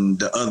realizing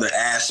the other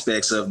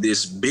aspects of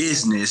this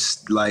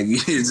business. Like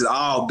it's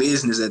all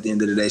business at the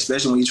end of the day,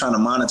 especially when you're trying to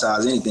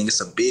monetize anything, it's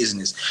a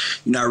business.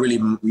 You're not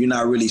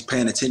really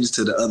paying attention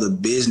to the other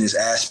business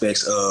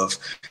aspects of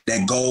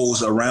that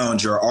goes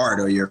around your art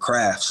or your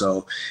craft.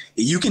 So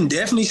you can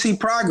definitely see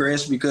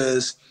progress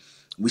because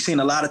we've seen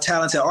a lot of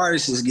talented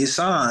artists get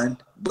signed,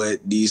 but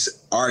these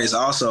artists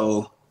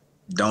also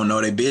don't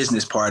know their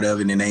business part of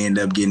it and they end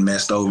up getting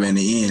messed over in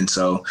the end.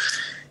 So,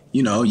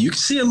 you can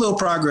see a little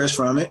progress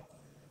from it,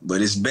 but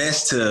it's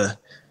best to,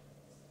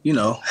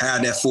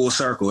 have that full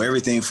circle,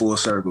 everything full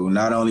circle,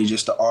 not only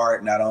just the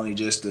art, not only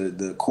just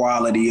the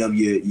quality of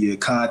your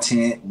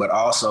content, but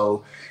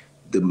also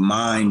the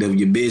mind of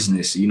your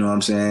business. You know what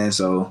I'm saying?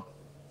 So,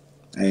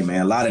 hey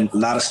man, a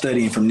lot of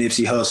studying from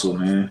Nipsey Hussle,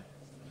 man.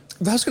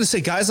 I was going to say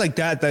guys like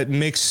that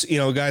mix,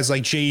 guys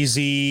like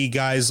Jay-Z,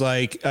 guys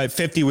like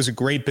 50 was a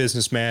great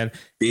businessman.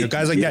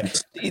 Guys like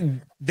that,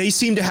 they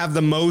seem to have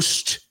the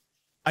most,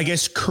 I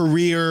guess,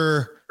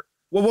 career.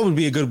 What would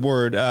be a good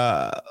word?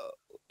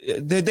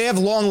 They have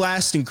long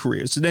lasting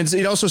careers. And then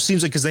it also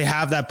seems like because they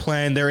have that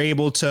plan, they're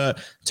able to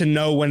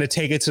know when to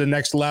take it to the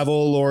next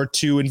level or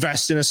to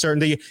invest in a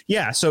certain thing.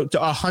 Yeah. So to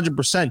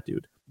 100%,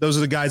 dude, those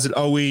are the guys that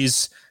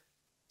always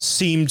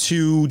seem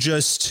to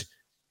just,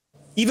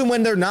 even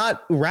when they're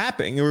not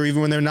rapping or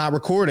even when they're not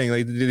recording,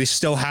 like they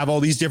still have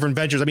all these different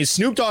ventures. I mean,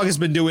 Snoop Dogg has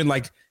been doing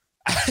like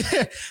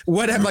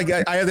whatever. Like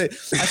I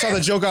saw the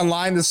joke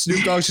online that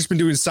Snoop Dogg's just been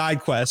doing side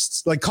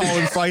quests, like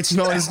calling fights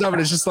and all this stuff.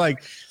 And it's just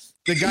like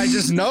the guy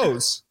just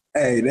knows.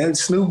 Hey, that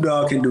Snoop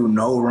Dogg can do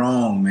no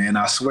wrong, man.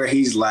 I swear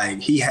he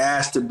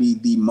has to be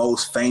the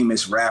most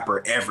famous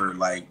rapper ever.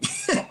 Like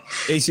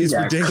it's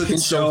ridiculous. Cooking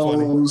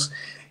shows.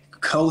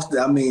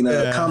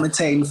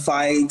 Commentating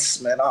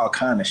fights, man, all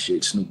kind of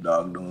shit Snoop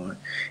Dogg doing.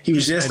 He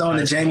was just on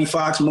the Jamie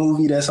Foxx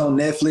movie that's on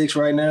Netflix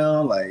right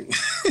now. Like,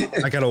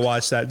 I gotta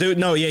watch that, dude.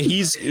 No, yeah,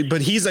 he's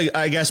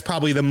I guess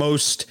probably the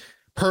most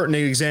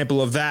pertinent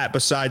example of that.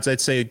 Besides, I'd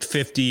say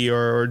 50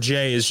 or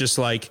Jay is just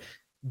like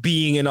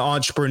being an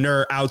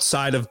entrepreneur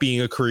outside of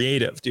being a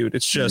creative, dude.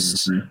 It's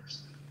just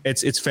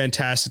it's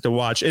fantastic to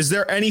watch. Is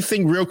there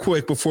anything real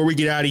quick before we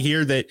get out of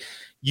here that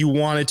you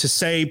wanted to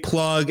say,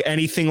 plug,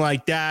 anything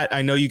like that?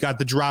 I know you got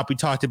the drop. We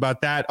talked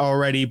about that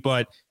already,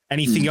 but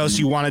anything else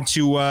you wanted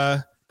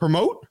to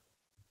promote?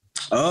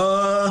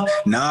 Nah,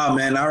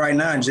 man, not right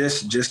now.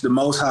 Just the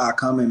Most High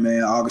coming,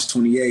 man. August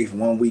 28th,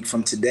 1 week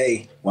from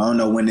today. Well, I don't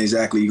know when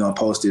exactly you're going to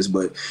post this,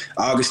 but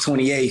August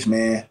 28th,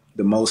 man,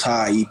 the Most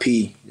High EP.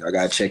 Y'all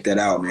got to check that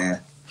out, man.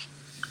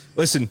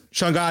 Listen,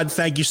 HUNGAWD,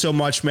 thank you so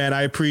much, man.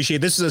 I appreciate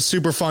it. This is a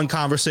super fun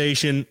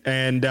conversation,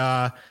 and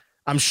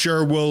I'm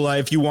sure we'll,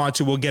 if you want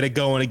to, we'll get it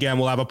going again.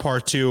 We'll have a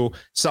part 2,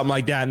 something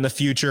like that in the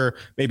future,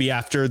 maybe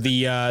after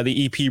the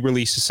EP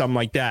releases, something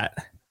like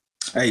that.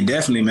 Hey,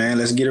 definitely, man.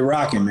 Let's get it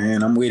rocking,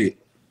 man. I'm with it.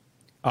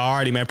 All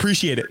righty, man.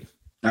 Appreciate it.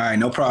 All right.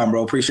 No problem,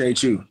 bro.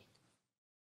 Appreciate you.